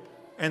you,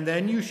 and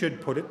then you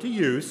should put it to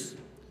use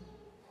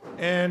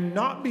and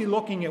not be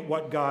looking at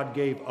what God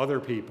gave other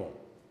people.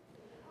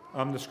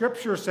 The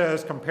scripture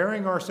says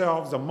comparing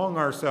ourselves among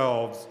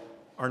ourselves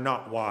are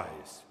not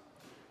wise.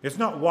 It's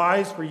not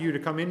wise for you to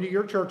come into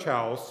your church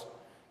house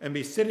and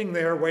be sitting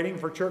there waiting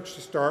for church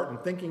to start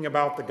and thinking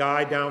about the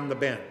guy down the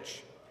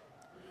bench,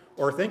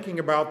 or thinking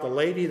about the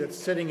lady that's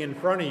sitting in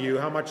front of you,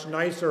 how much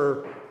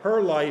nicer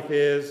her life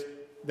is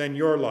than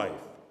your life.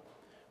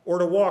 Or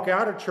to walk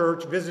out of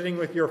church visiting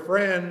with your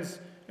friends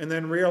and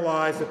then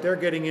realize that they're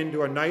getting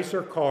into a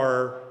nicer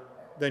car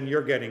than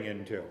you're getting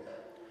into.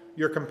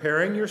 You're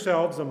comparing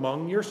yourselves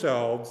among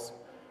yourselves.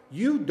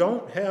 You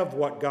don't have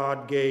what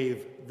God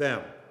gave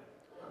them.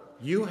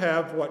 You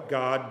have what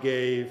God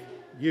gave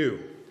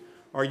you.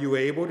 Are you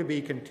able to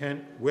be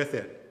content with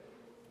it?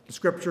 The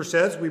scripture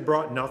says we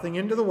brought nothing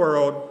into the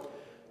world,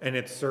 and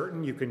it's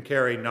certain you can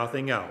carry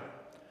nothing out.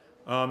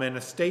 An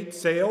estate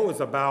sale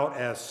is about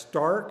as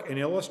stark an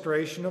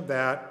illustration of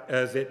that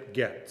as it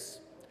gets.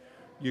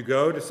 You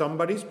go to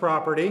somebody's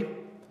property,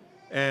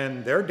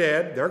 and they're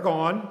dead, they're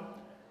gone,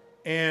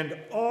 and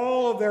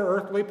all of their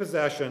earthly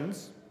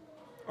possessions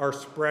are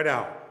spread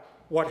out.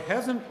 What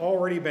hasn't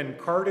already been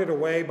carted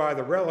away by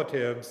the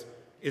relatives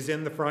is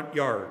in the front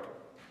yard.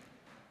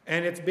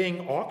 And it's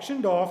being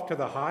auctioned off to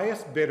the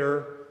highest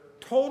bidder.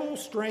 Total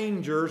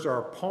strangers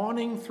are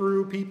pawning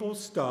through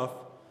people's stuff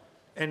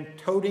and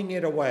toting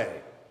it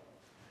away.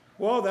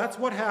 Well, that's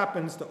what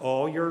happens to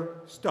all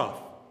your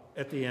stuff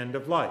at the end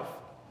of life.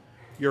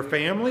 Your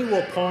family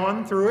will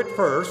pawn through it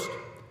first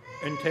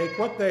and take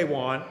what they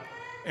want,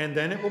 and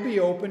then it will be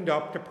opened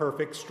up to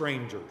perfect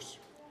strangers.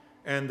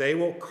 And they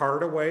will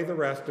cart away the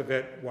rest of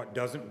it, what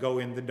doesn't go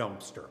in the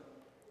dumpster.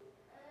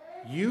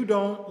 You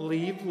don't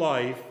leave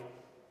life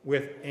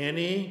with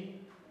any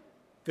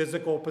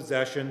physical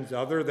possessions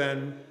other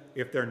than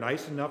if they're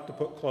nice enough to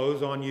put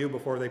clothes on you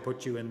before they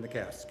put you in the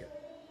casket.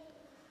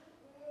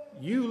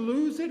 You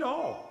lose it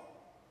all.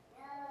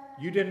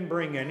 You didn't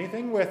bring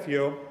anything with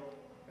you,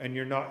 and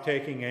you're not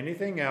taking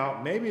anything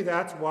out. Maybe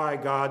that's why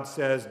God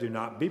says, do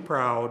not be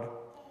proud.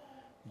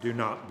 Do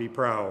not be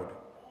proud.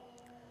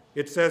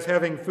 It says,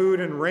 having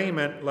food and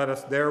raiment, let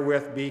us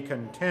therewith be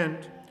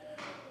content.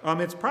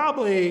 It's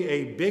probably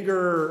a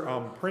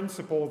bigger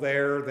principle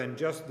there than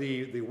just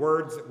the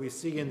words that we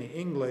see in the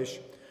English.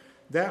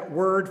 That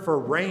word for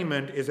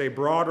raiment is a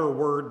broader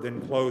word than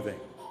clothing.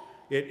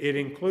 It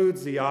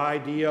includes the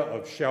idea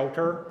of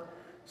shelter.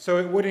 So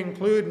it would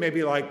include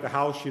maybe like the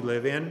house you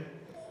live in,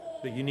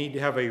 that you need to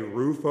have a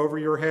roof over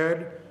your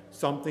head,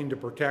 something to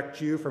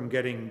protect you from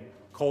getting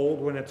cold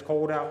when it's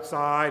cold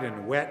outside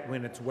and wet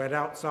when it's wet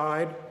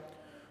outside.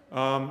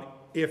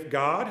 If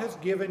God has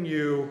given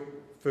you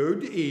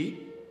food to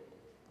eat,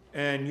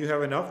 and you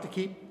have enough to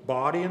keep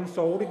body and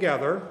soul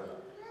together,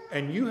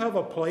 and you have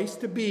a place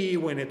to be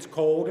when it's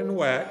cold and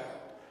wet,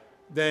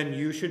 then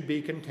you should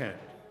be content.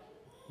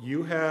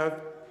 You have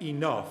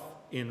enough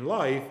in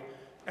life.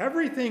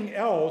 Everything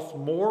else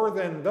more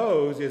than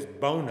those is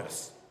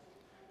bonus.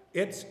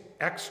 It's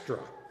extra.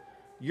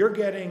 You're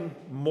getting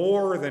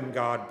more than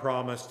God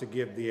promised to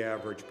give the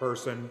average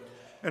person,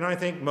 and I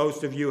think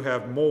most of you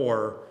have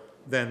more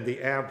than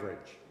the average.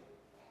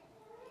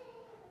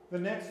 the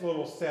next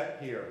little set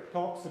here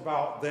talks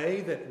about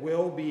they that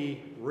will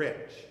be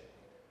rich.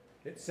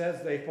 It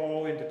says they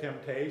fall into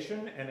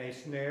temptation and a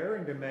snare,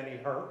 into many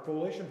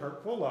foolish and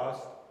hurtful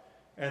lusts,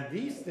 and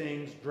these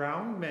things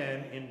drown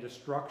men in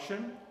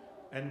destruction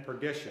and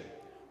perdition.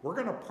 We're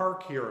going to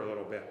park here a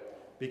little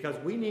bit because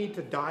we need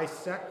to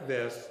dissect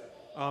this.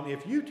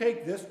 If you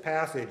take this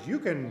passage, you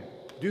can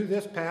do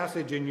this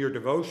passage in your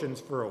devotions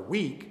for a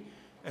week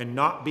and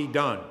not be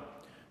done.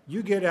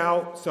 You get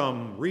out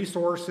some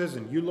resources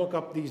and you look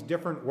up these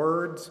different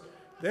words.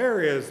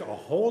 There is a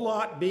whole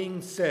lot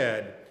being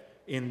said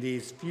in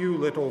these few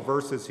little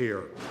verses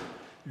here.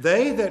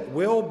 They that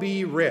will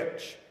be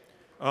rich.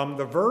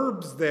 The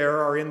verbs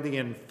there are in the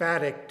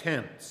emphatic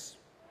tense.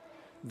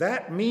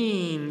 That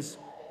means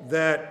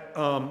that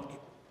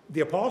the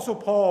Apostle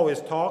Paul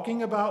is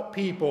talking about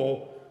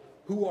people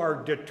who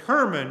are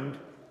determined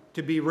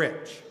to be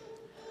rich.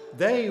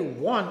 They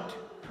want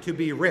to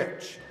be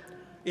rich.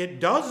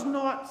 It does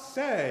not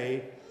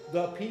say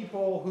the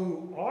people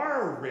who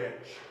are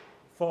rich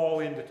fall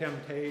into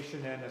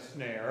temptation and a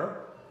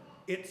snare.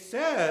 It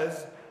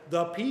says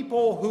the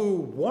people who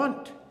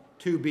want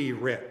to be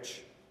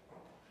rich.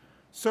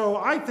 So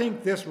I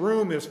think this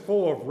room is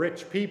full of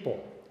rich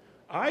people.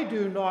 I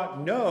do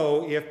not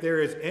know if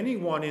there is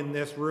anyone in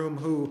this room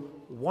who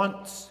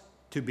wants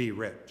to be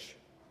rich.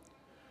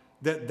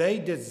 That they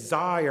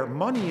desire,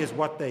 money is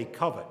what they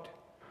covet.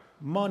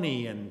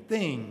 Money and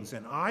things,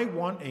 and I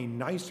want a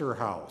nicer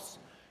house,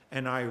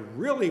 and I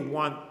really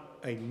want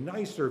a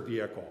nicer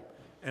vehicle,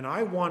 and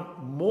I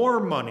want more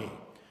money,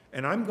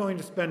 and I'm going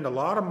to spend a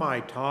lot of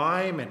my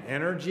time and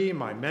energy,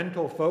 my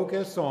mental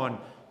focus on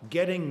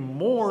getting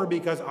more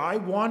because I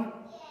want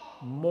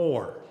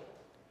more.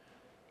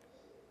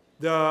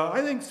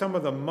 I think some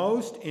of the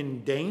most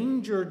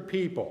endangered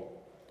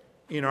people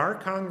in our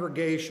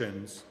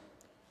congregations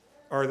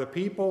are the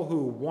people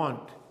who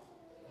want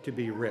to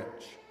be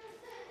rich.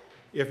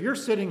 If you're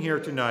sitting here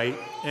tonight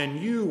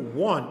and you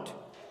want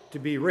to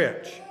be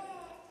rich,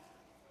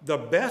 the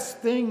best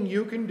thing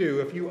you can do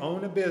if you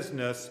own a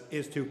business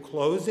is to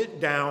close it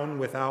down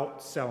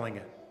without selling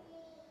it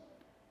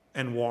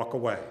and walk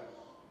away.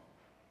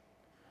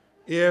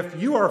 If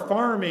you are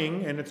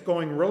farming and it's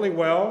going really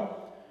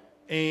well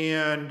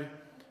and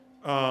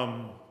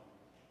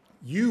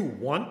you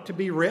want to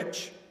be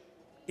rich,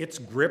 it's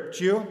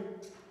gripped you,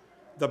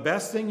 the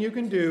best thing you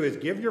can do is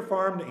give your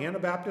farm to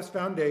Anabaptist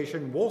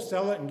Foundation. We'll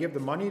sell it and give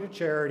the money to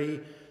charity,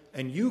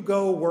 and you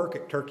go work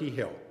at Turkey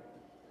Hill.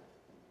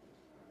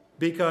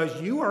 Because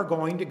you are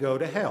going to go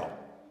to hell.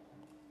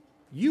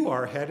 You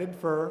are headed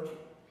for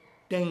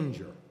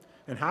danger.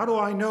 And how do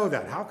I know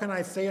that? How can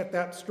I say it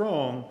that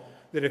strong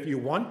that if you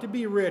want to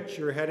be rich,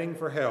 you're heading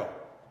for hell?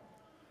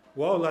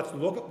 Well, let's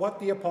look at what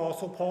the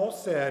Apostle Paul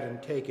said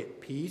and take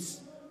it piece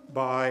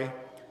by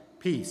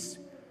piece.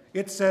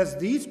 It says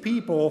these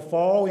people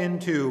fall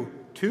into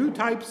two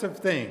types of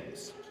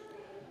things.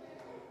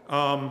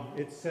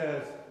 It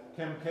says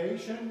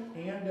temptation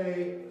and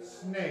a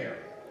snare.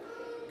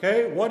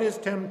 Okay, what is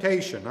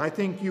temptation? I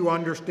think you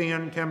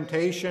understand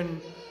temptation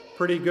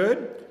pretty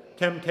good.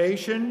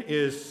 Temptation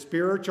is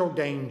spiritual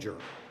danger.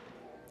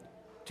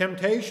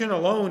 Temptation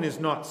alone is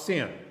not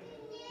sin.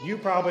 You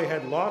probably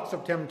had lots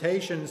of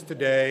temptations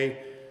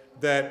today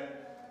that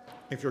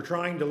if you're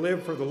trying to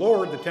live for the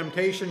Lord, the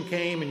temptation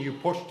came and you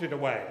pushed it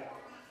away.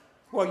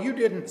 Well, you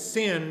didn't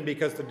sin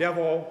because the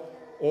devil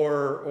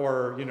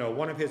or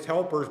one of his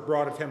helpers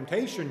brought a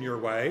temptation your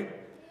way.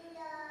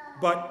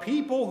 But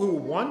people who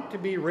want to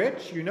be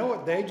rich, you know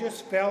what they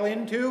just fell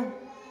into?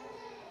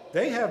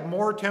 They have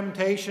more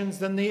temptations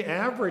than the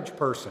average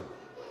person.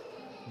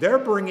 They're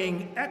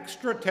bringing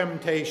extra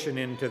temptation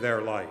into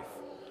their life.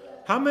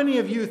 How many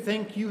of you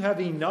think you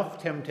have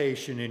enough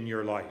temptation in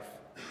your life?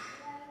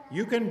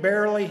 You can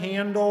barely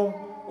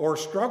handle or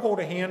struggle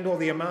to handle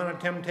the amount of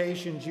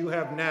temptations you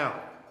have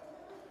now.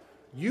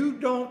 You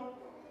don't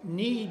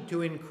need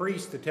to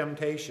increase the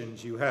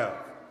temptations you have.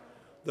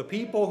 The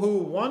people who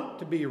want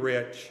to be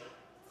rich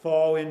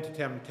fall into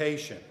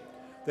temptation.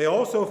 They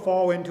also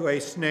fall into a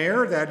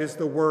snare. That is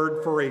the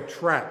word for a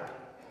trap.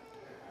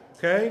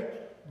 Okay?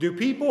 Do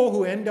people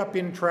who end up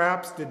in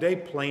traps, did they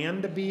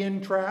plan to be in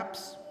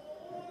traps?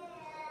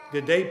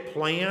 Did they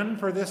plan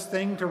for this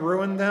thing to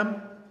ruin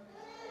them?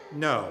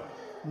 No.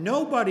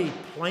 Nobody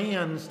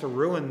plans to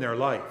ruin their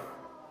life.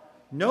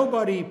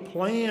 Nobody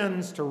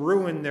plans to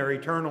ruin their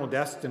eternal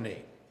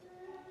destiny.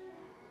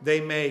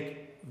 They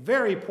make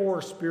very poor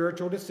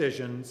spiritual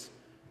decisions,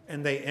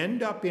 and they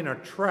end up in a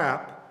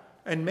trap,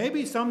 and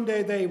maybe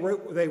someday they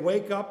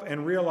wake up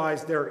and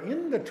realize they're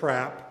in the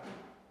trap,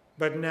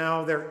 but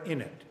now they're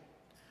in it.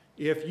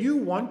 If you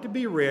want to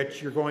be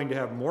rich, you're going to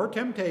have more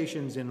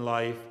temptations in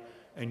life,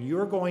 and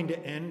you're going to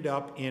end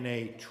up in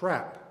a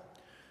trap.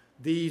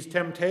 These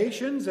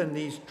temptations and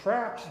these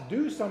traps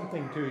do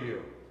something to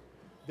you.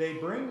 They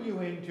bring you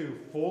into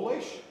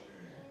foolish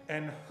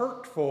and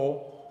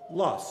hurtful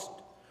lust.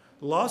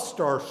 Lust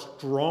are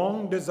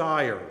strong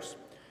desires.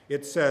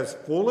 It says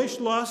foolish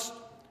lust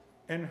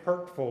and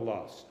hurtful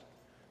lust.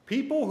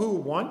 People who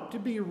want to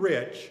be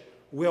rich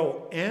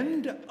will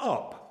end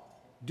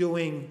up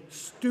doing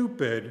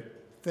stupid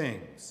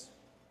things.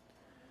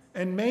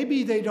 And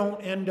maybe they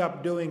don't end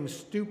up doing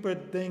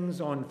stupid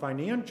things on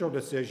financial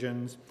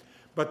decisions,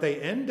 but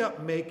they end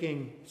up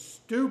making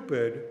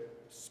stupid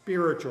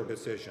spiritual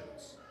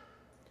decisions.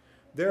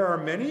 There are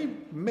many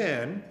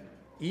men,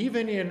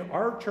 even in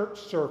our church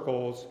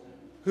circles,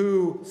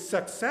 who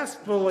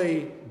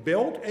successfully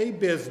built a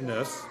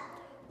business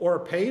or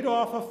paid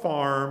off a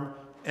farm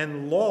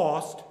and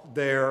lost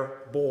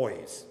their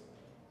boys.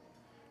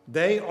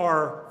 They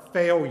are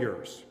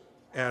failures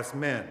as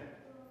men.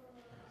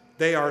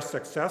 They are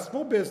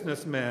successful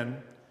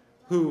businessmen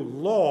who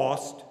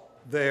lost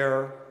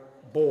their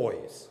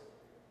boys.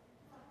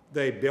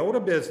 They built a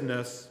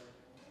business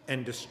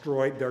and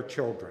destroyed their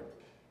children.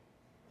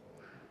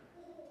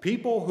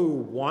 People who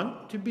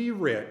want to be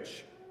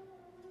rich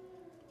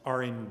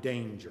are in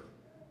danger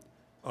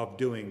of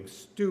doing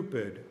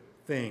stupid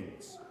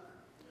things.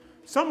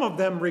 Some of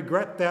them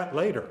regret that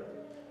later.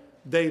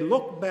 They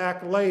look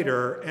back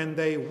later and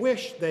they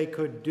wish they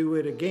could do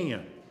it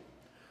again.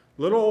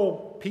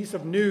 Little piece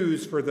of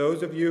news for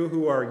those of you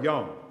who are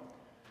young.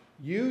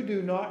 You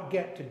do not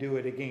get to do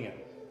it again.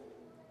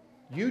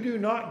 You do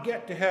not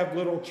get to have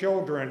little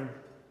children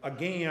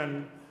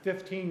again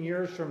 15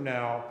 years from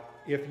now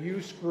if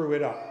you screw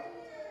it up.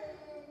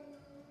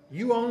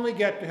 You only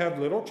get to have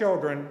little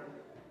children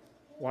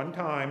one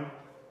time,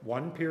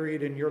 one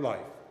period in your life.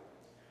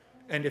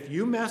 And if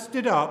you messed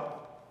it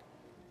up,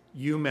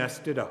 you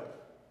messed it up.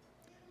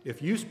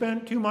 If you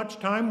spent too much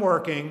time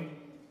working,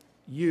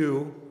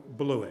 you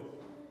blew it.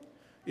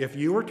 If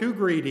you were too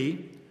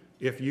greedy,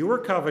 if you were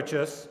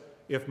covetous,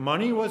 if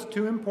money was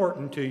too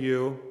important to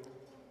you,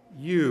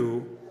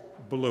 you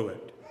blew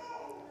it.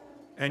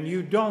 And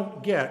you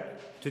don't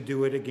get to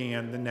do it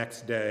again the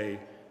next day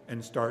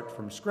and start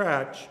from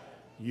scratch.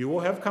 You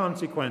will have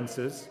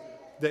consequences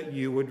that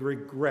you would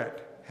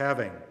regret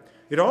having.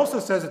 It also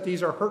says that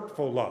these are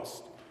hurtful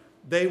lusts.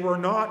 They were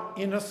not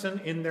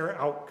innocent in their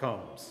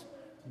outcomes.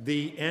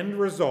 The end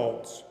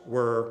results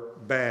were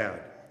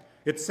bad.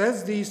 It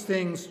says these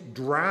things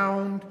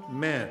drowned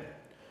men.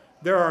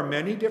 There are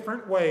many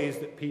different ways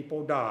that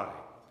people die.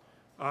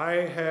 I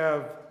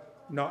have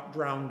not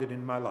drowned it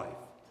in my life.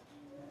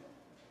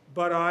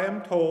 But I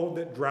am told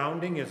that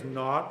drowning is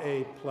not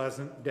a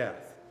pleasant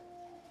death.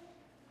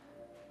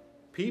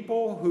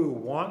 People who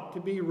want to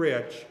be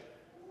rich,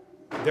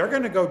 they're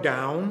going to go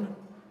down,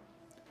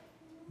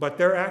 but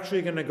they're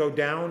actually going to go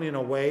down in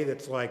a way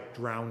that's like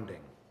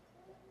drowning.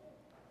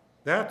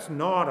 That's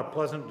not a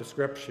pleasant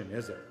description,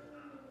 is it?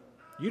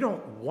 You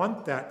don't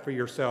want that for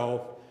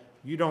yourself.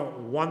 You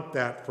don't want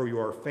that for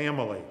your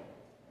family.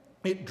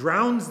 It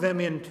drowns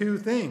them in two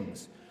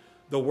things.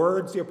 The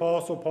words the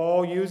Apostle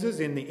Paul uses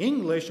in the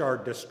English are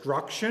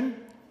destruction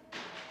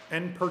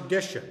and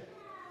perdition.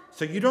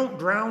 So you don't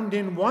drown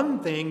in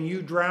one thing,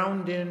 you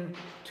drown in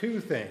two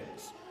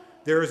things.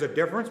 There is a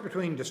difference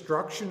between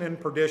destruction and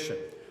perdition.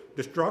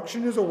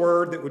 Destruction is a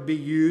word that would be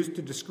used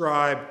to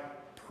describe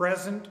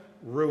present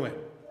ruin.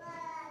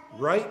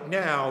 Right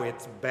now,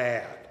 it's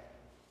bad.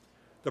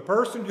 The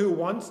person who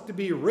wants to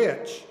be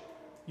rich,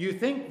 you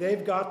think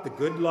they've got the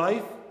good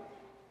life?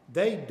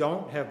 They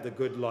don't have the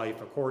good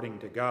life according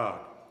to God.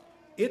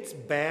 It's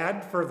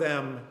bad for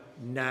them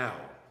now.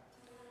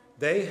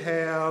 They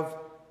have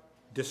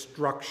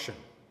destruction,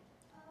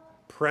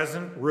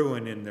 present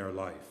ruin in their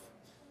life.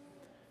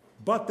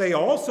 But they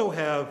also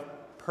have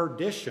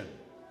perdition.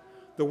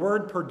 The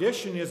word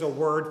perdition is a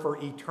word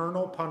for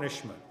eternal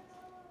punishment.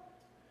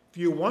 If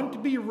you want to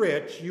be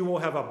rich, you will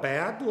have a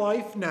bad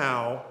life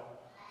now,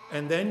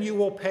 and then you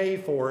will pay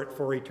for it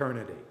for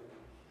eternity.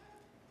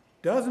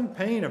 Doesn't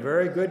paint a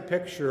very good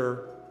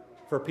picture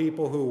for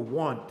people who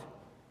want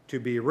to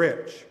be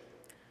rich.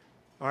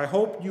 I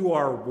hope you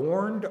are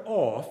warned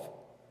off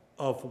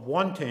of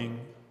wanting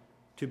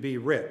to be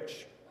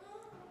rich.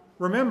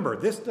 Remember,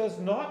 this does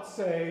not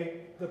say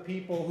the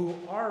people who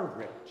are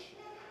rich,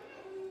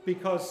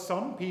 because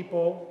some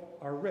people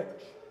are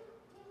rich.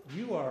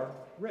 You are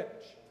rich.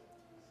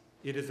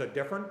 It is a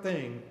different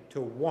thing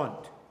to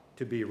want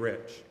to be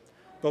rich.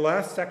 The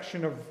last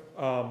section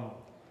of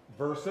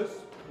verses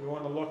we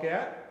want to look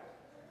at,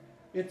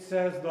 it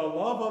says, the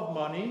love of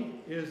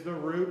money is the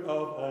root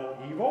of all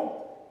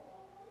evil.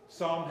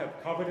 Some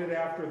have coveted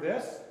after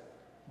this.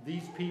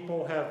 These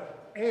people have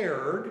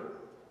erred,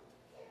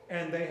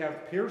 and they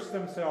have pierced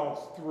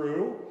themselves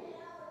through,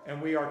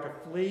 and we are to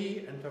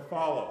flee and to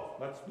follow.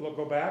 Let's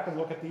go back and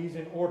look at these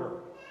in order.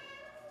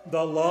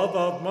 The love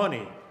of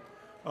money.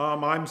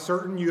 I'm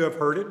certain you have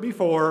heard it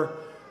before.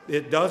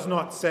 It does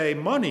not say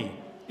money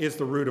is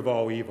the root of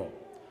all evil.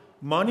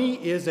 Money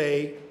is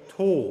a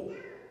tool.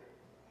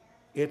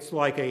 It's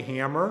like a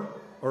hammer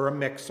or a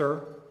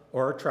mixer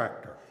or a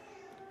tractor.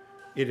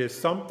 It is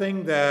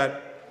something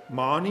that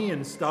money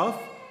and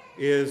stuff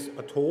is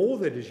a tool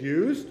that is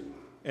used,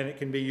 and it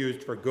can be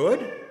used for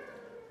good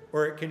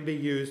or it can be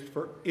used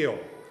for ill.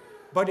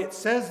 But it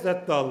says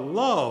that the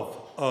love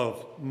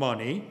of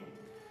money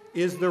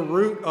is the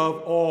root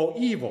of all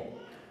evil.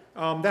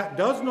 That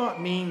does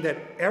not mean that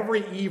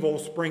every evil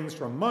springs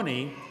from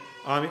money.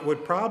 It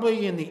would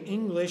probably in the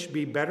English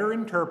be better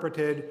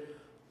interpreted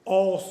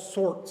all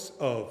sorts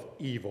of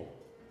evil.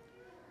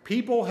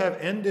 People have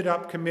ended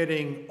up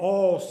committing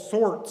all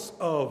sorts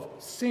of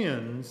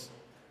sins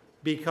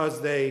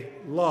because they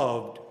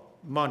loved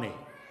money.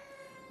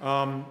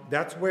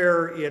 That's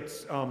where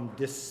it's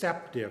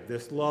deceptive,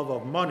 this love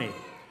of money.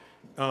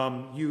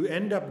 You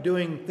end up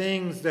doing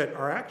things that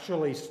are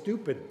actually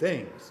stupid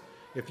things.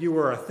 If you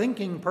were a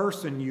thinking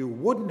person, you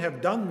wouldn't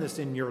have done this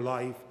in your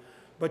life,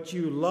 but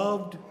you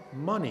loved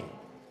money.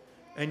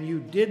 And you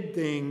did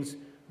things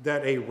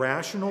that a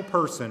rational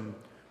person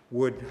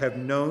would have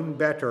known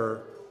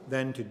better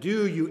than to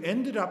do. You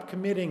ended up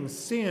committing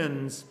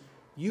sins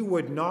you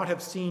would not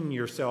have seen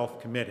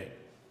yourself committing.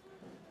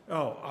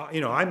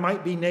 I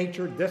might be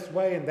natured this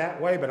way and that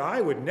way, but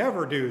I would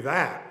never do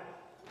that.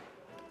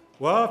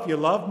 Well, if you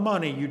love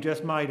money, you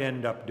just might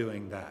end up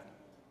doing that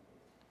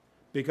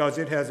because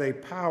it has a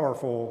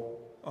powerful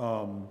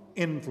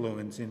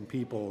influence in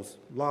people's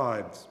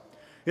lives.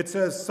 It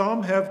says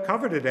some have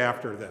coveted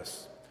after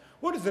this.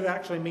 What does it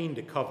actually mean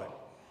to covet?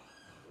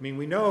 I mean,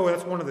 we know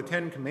that's one of the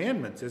 10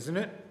 Commandments, isn't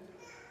it?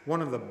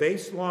 One of the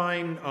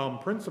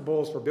baseline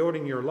principles for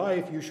building your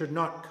life, you should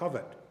not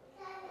covet.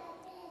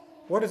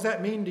 What does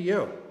that mean to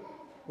you?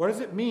 What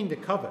does it mean to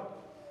covet?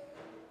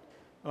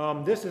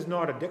 This is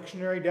not a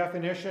dictionary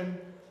definition.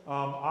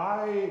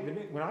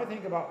 When I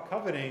think about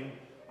coveting,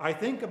 I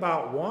think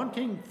about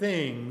wanting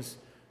things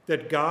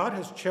that God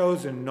has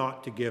chosen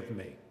not to give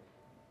me.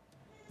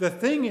 The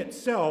thing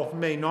itself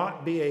may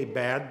not be a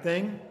bad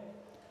thing,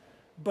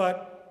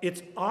 but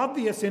it's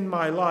obvious in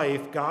my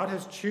life God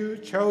has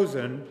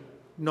chosen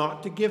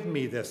not to give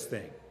me this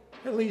thing.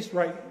 At least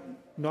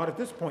not at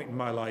this point in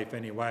my life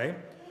anyway.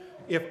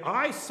 If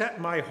I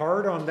set my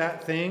heart on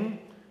that thing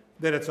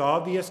that it's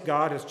obvious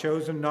God has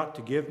chosen not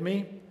to give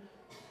me,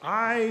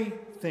 I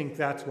think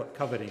that's what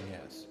coveting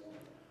is.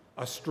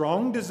 A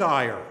strong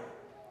desire,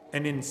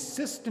 an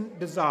insistent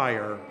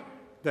desire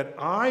that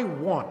I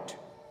want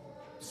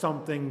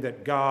something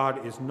that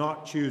God is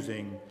not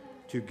choosing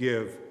to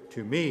give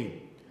to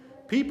me.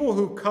 People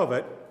who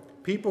covet,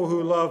 people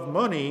who love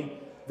money,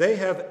 they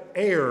have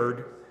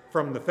erred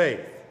from the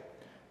faith.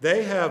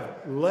 They have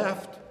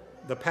left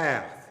the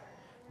path.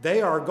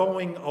 They are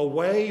going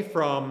away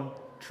from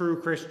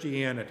true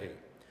Christianity.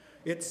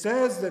 It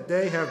says that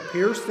they have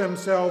pierced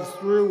themselves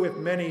through with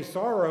many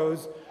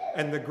sorrows,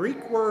 and the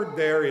Greek word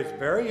there is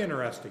very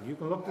interesting. You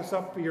can look this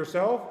up for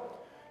yourself.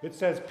 It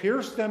says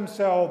pierce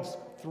themselves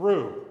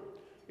through.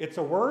 It's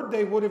a word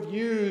they would have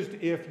used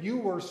if you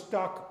were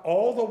stuck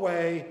all the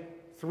way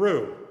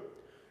through.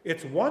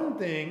 It's one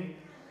thing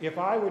if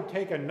I would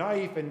take a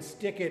knife and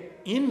stick it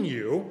in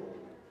you.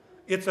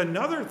 It's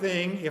another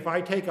thing if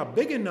I take a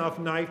big enough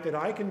knife that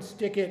I can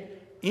stick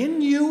it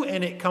in you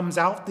and it comes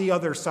out the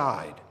other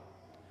side.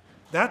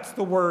 That's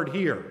the word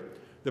here.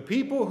 The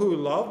people who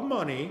love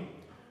money,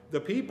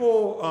 the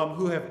people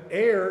who have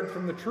erred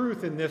from the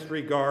truth in this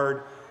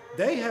regard,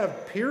 they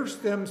have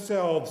pierced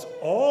themselves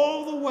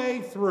all the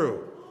way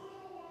through.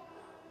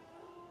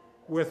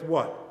 With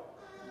what?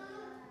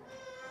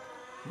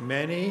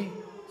 Many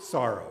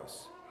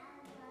sorrows.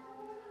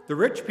 The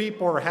rich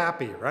people are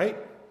happy, right?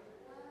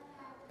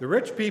 The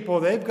rich people,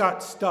 they've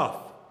got stuff,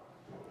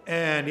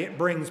 and it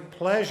brings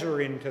pleasure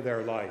into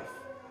their life.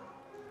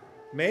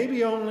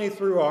 Maybe only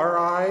through our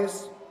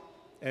eyes,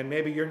 and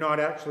maybe you're not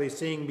actually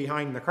seeing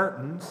behind the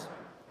curtains.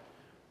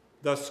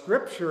 The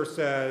scripture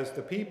says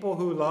the people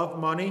who love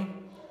money,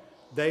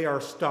 they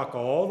are stuck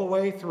all the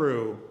way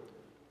through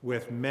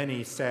with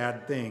many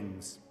sad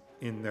things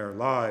in their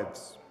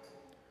lives.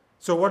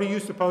 So what are you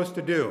supposed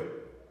to do?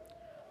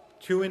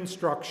 2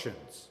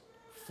 instructions: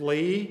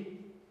 flee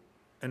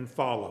and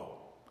follow.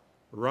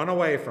 Run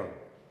away from.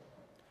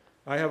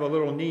 I have a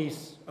little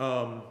niece.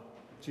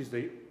 She's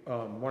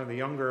one of the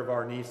younger of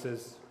our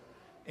nieces,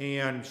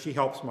 and she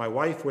helps my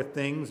wife with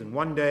things. And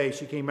one day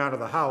she came out of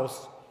the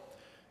house,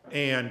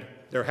 and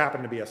there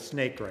happened to be a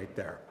snake right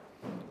there.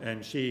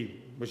 And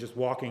she was just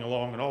walking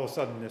along, and all of a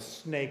sudden this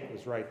snake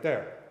was right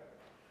there.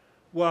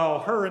 Well,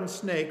 her and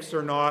snakes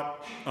are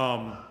not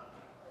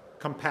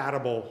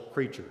compatible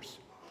creatures.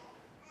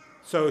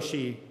 So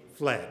she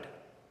fled.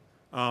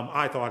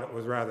 I thought it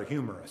was rather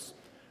humorous,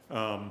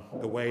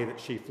 the way that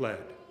she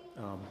fled.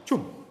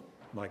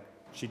 Like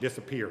she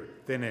disappeared,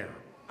 thin air,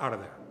 out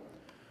of there.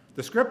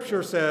 The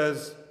scripture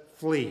says,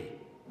 flee.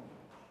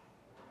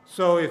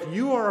 So if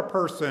you are a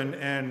person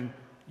and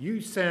you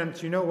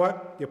sense, you know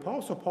what, the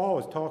Apostle Paul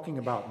is talking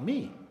about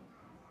me.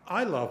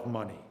 I love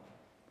money.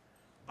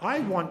 I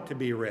want to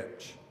be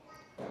rich.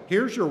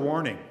 Here's your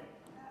warning.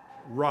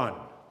 Run.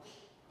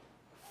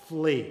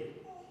 Flee.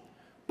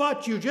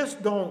 But you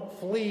just don't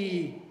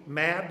flee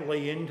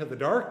madly into the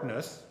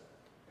darkness.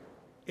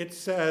 It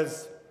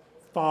says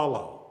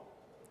follow.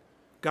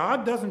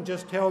 God doesn't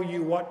just tell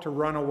you what to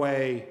run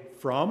away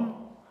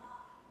from.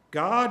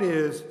 God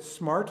is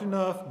smart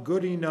enough,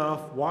 good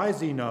enough,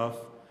 wise enough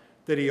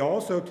that he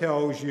also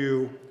tells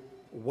you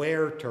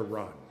where to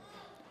run.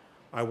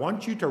 I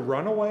want you to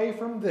run away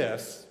from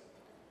this,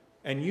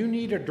 and you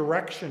need a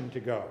direction to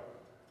go.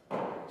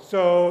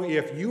 So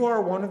if you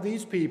are one of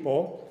these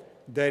people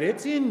that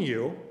it's in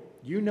you,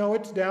 you know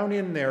it's down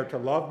in there to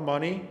love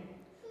money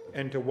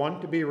and to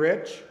want to be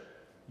rich,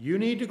 you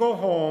need to go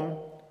home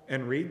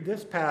and read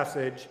this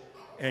passage,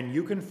 and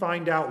you can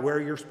find out where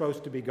you're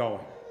supposed to be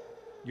going.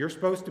 You're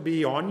supposed to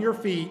be on your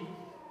feet,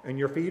 and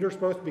your feet are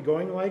supposed to be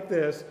going like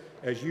this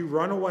as you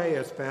run away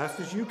as fast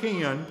as you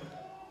can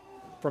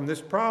from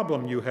this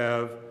problem you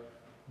have.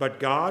 But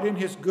God in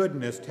his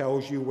goodness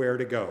tells you where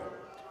to go.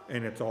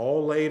 And it's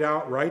all laid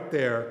out right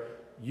there.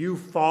 You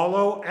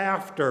follow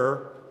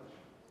after,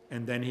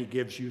 and then he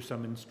gives you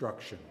some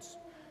instructions.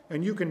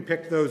 And you can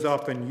pick those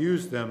up and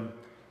use them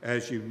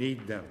as you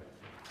need them.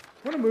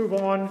 I want to move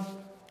on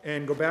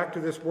and go back to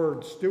this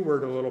word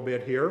steward a little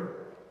bit here.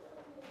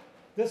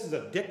 This is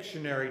a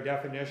dictionary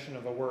definition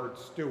of the word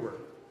steward.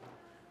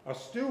 A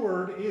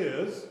steward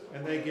is,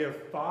 and they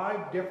give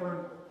 5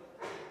 different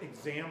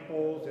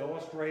examples,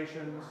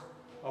 illustrations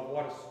of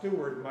what a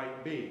steward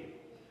might be.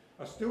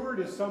 A steward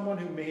is someone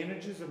who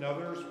manages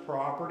another's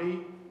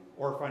property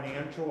or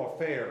financial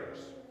affairs.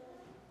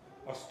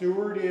 A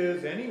steward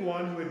is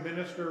anyone who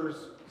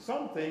administers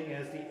something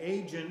as the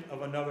agent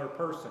of another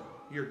person.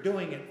 You're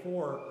doing it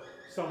for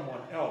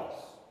someone else.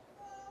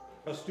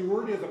 A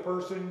steward is a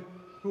person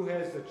who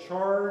has the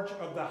charge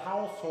of the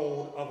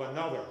household of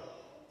another,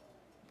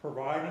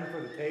 providing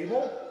for the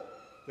table,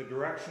 the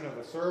direction of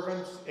the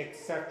servants,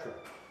 etc.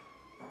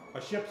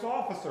 A ship's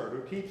officer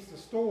who keeps the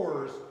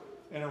stores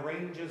and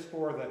arranges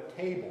for the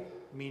table,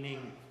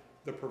 meaning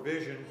the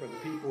provision for the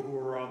people who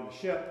are on the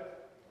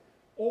ship,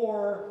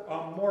 or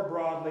more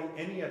broadly,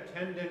 any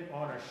attendant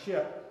on a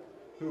ship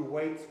who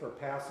waits for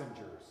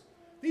passengers.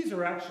 These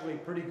are actually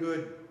pretty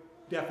good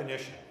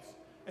definitions.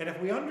 And if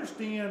we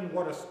understand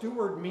what a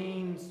steward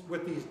means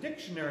with these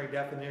dictionary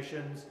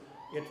definitions,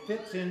 it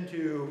fits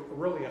into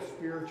really a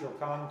spiritual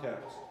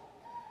context.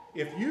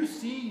 If you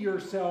see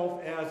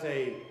yourself as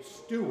a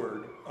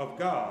steward of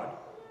God,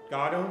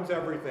 God owns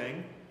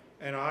everything,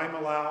 and I'm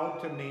allowed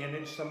to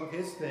manage some of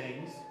his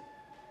things,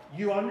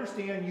 you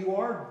understand you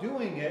are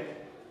doing it,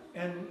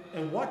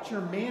 and what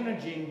you're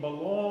managing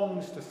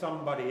belongs to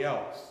somebody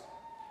else.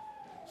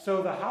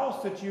 So the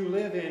house that you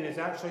live in is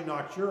actually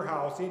not your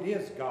house, it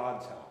is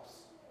God's house.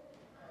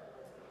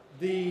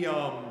 The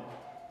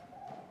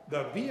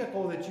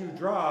vehicle that you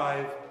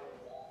drive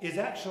is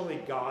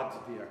actually God's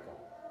vehicle.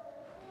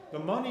 The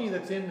money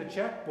that's in the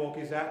checkbook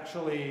is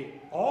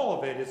actually, all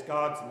of it is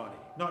God's money,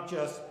 not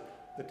just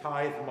the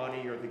tithe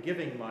money or the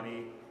giving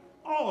money.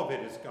 All of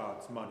it is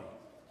God's money.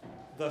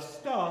 The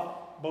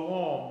stuff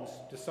belongs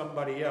to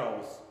somebody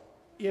else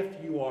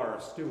if you are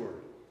a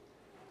steward.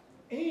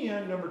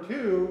 And number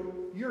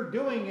 2, you're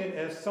doing it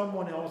as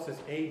someone else's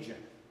agent.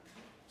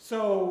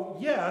 So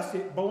yes,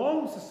 it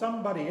belongs to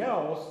somebody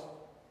else,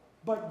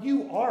 but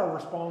you are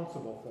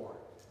responsible for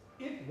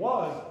it. It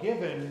was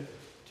given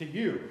to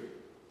you.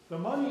 The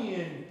money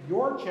in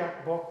your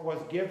checkbook was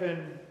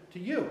given to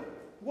you.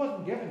 It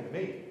wasn't given to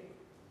me.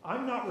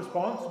 I'm not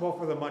responsible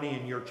for the money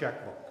in your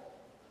checkbook.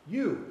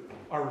 You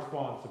are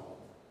responsible.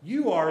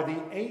 You are the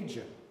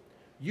agent.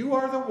 You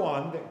are the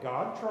one that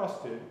God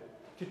trusted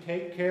to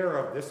take care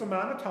of this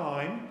amount of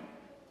time,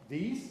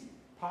 these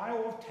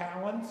pile of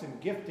talents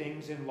and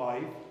giftings in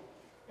life,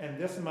 and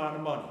this amount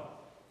of money.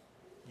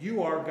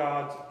 You are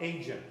God's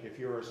agent if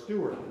you're a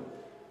steward.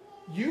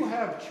 You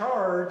have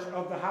charge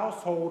of the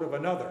household of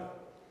another.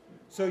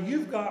 So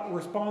you've got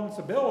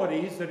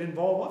responsibilities that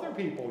involve other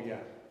people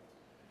yet.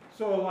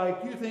 So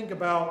like you think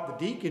about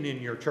the deacon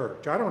in your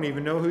church. I don't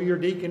even know who your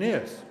deacon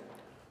is.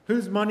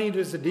 Whose money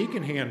does the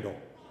deacon handle?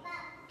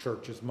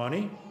 Church's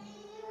money.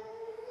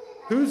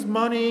 Whose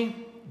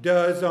money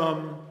does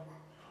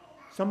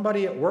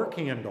somebody at work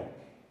handle?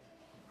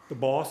 The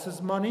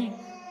boss's money?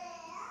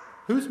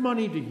 Whose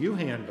money do you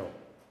handle?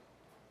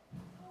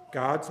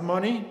 God's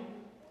money?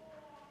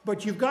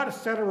 But you've got a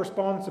set of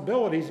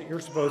responsibilities that you're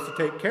supposed to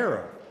take care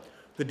of.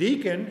 The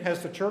deacon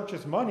has the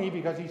church's money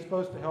because he's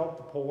supposed to help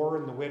the poor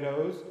and the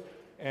widows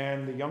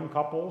and the young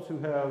couples who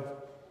have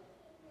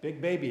big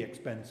baby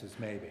expenses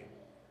maybe.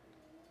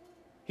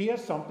 He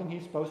has something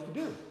he's supposed to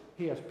do.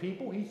 He has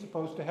people he's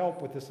supposed to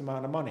help with this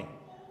amount of money.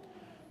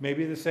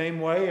 Maybe the same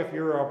way if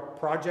you're a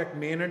project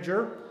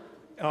manager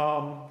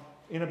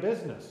in a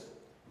business.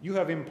 You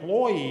have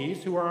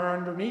employees who are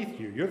underneath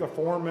you. You're the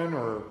foreman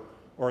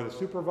or the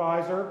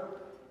supervisor.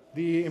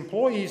 The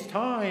employee's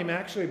time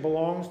actually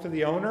belongs to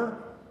the owner,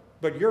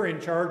 but you're in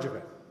charge of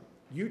it.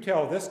 You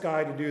tell this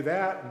guy to do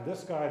that and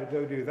this guy to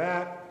go do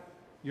that.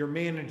 You're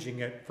managing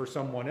it for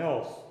someone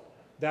else.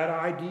 That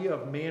idea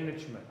of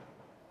management.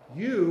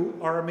 You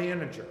are a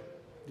manager.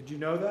 Did you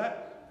know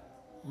that?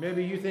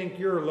 Maybe you think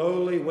you're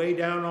lowly, way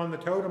down on the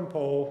totem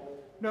pole.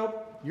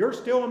 Nope, you're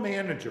still a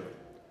manager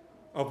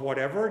of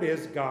whatever it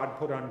is God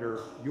put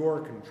under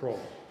your control.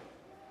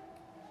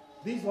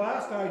 These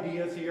last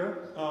ideas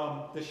here,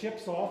 the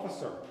ship's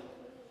officer.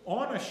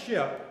 On a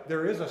ship,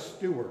 there is a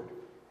steward.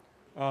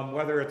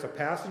 Whether it's a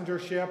passenger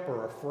ship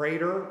or a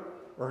freighter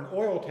or an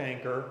oil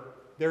tanker,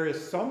 there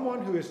is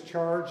someone who is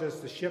charged as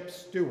the ship's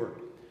steward.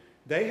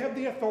 They have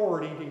the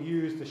authority to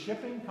use the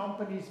shipping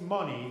company's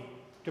money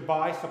to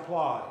buy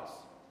supplies.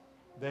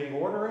 They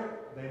order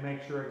it, they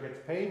make sure it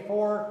gets paid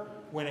for.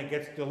 When it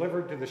gets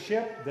delivered to the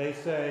ship, they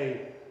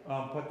say,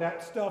 put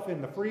that stuff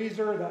in the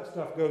freezer, that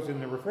stuff goes in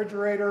the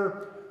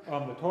refrigerator,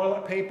 the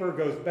toilet paper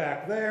goes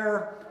back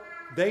there.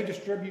 They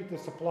distribute the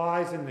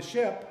supplies in the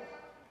ship,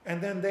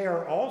 and then they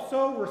are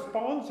also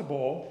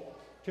responsible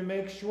to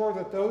make sure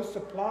that those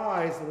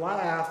supplies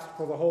last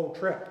for the whole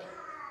trip.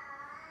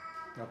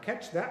 Now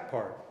catch that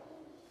part.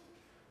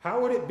 How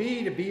would it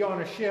be to be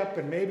on a ship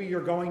and maybe you're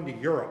going to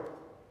Europe?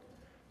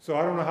 So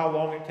I don't know how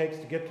long it takes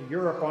to get to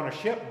Europe on a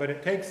ship, but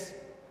it takes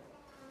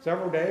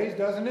several days,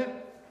 doesn't it?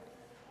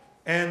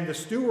 And the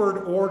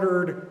steward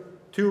ordered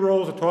 2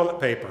 rolls of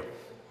toilet paper.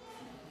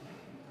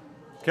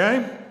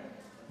 Okay?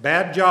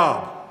 Bad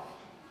job.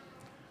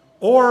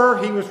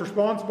 Or he was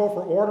responsible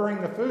for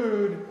ordering the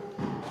food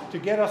to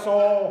get us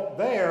all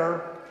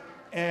there,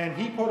 and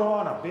he put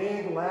on a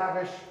big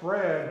lavish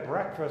spread,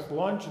 breakfast,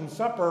 lunch, and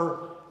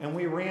supper, and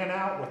we ran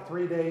out with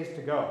 3 days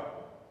to go.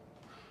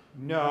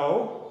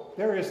 No,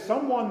 there is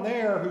someone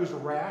there who's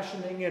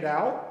rationing it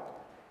out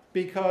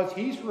because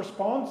he's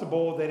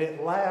responsible that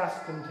it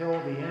lasts until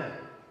the end,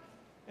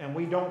 and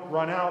we don't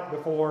run out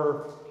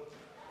before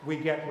we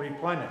get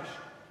replenished.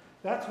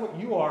 That's what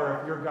you are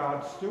if you're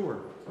God's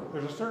steward.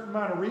 There's a certain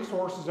amount of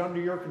resources under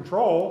your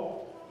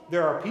control.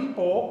 There are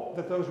people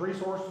that those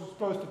resources are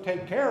supposed to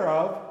take care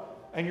of,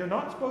 and you're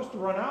not supposed to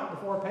run out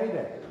before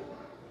payday.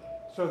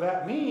 So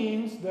that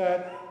means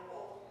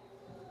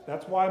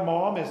that's why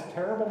Mom is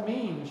terrible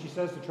mean. She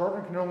says the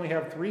children can only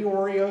have 3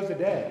 Oreos a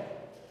day,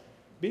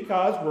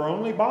 because we're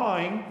only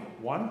buying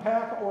 1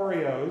 pack of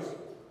Oreos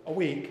a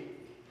week,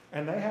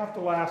 and they have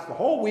to last the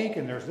whole week,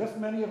 and there's this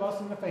many of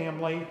us in the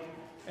family,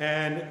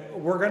 and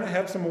we're going to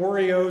have some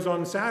Oreos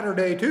on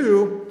Saturday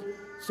too,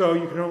 so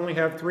you can only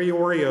have 3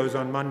 Oreos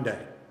on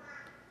Monday.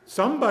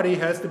 Somebody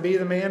has to be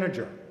the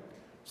manager.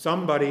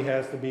 Somebody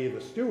has to be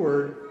the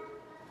steward.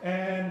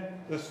 And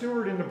the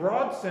steward, in the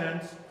broad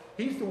sense,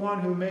 he's the one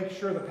who makes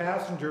sure the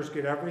passengers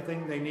get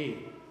everything they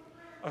need.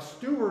 A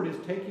steward is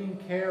taking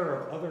care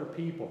of other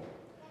people.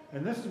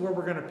 And this is where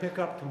we're going to pick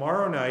up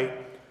tomorrow night.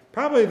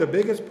 Probably the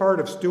biggest part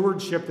of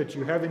stewardship that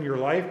you have in your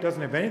life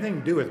doesn't have anything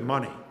to do with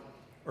money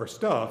or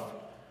stuff.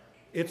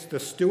 It's the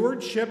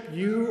stewardship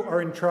you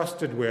are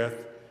entrusted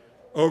with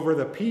over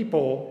the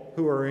people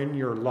who are in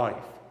your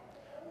life.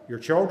 Your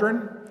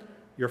children,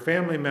 your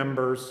family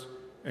members,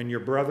 and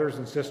your brothers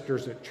and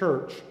sisters at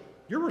church.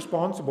 You're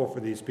responsible for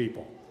these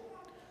people.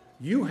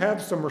 You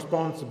have some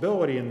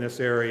responsibility in this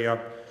area,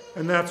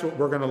 and that's what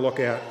we're going to look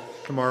at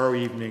tomorrow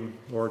evening,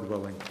 Lord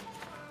willing.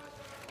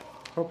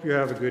 Hope you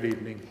have a good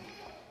evening.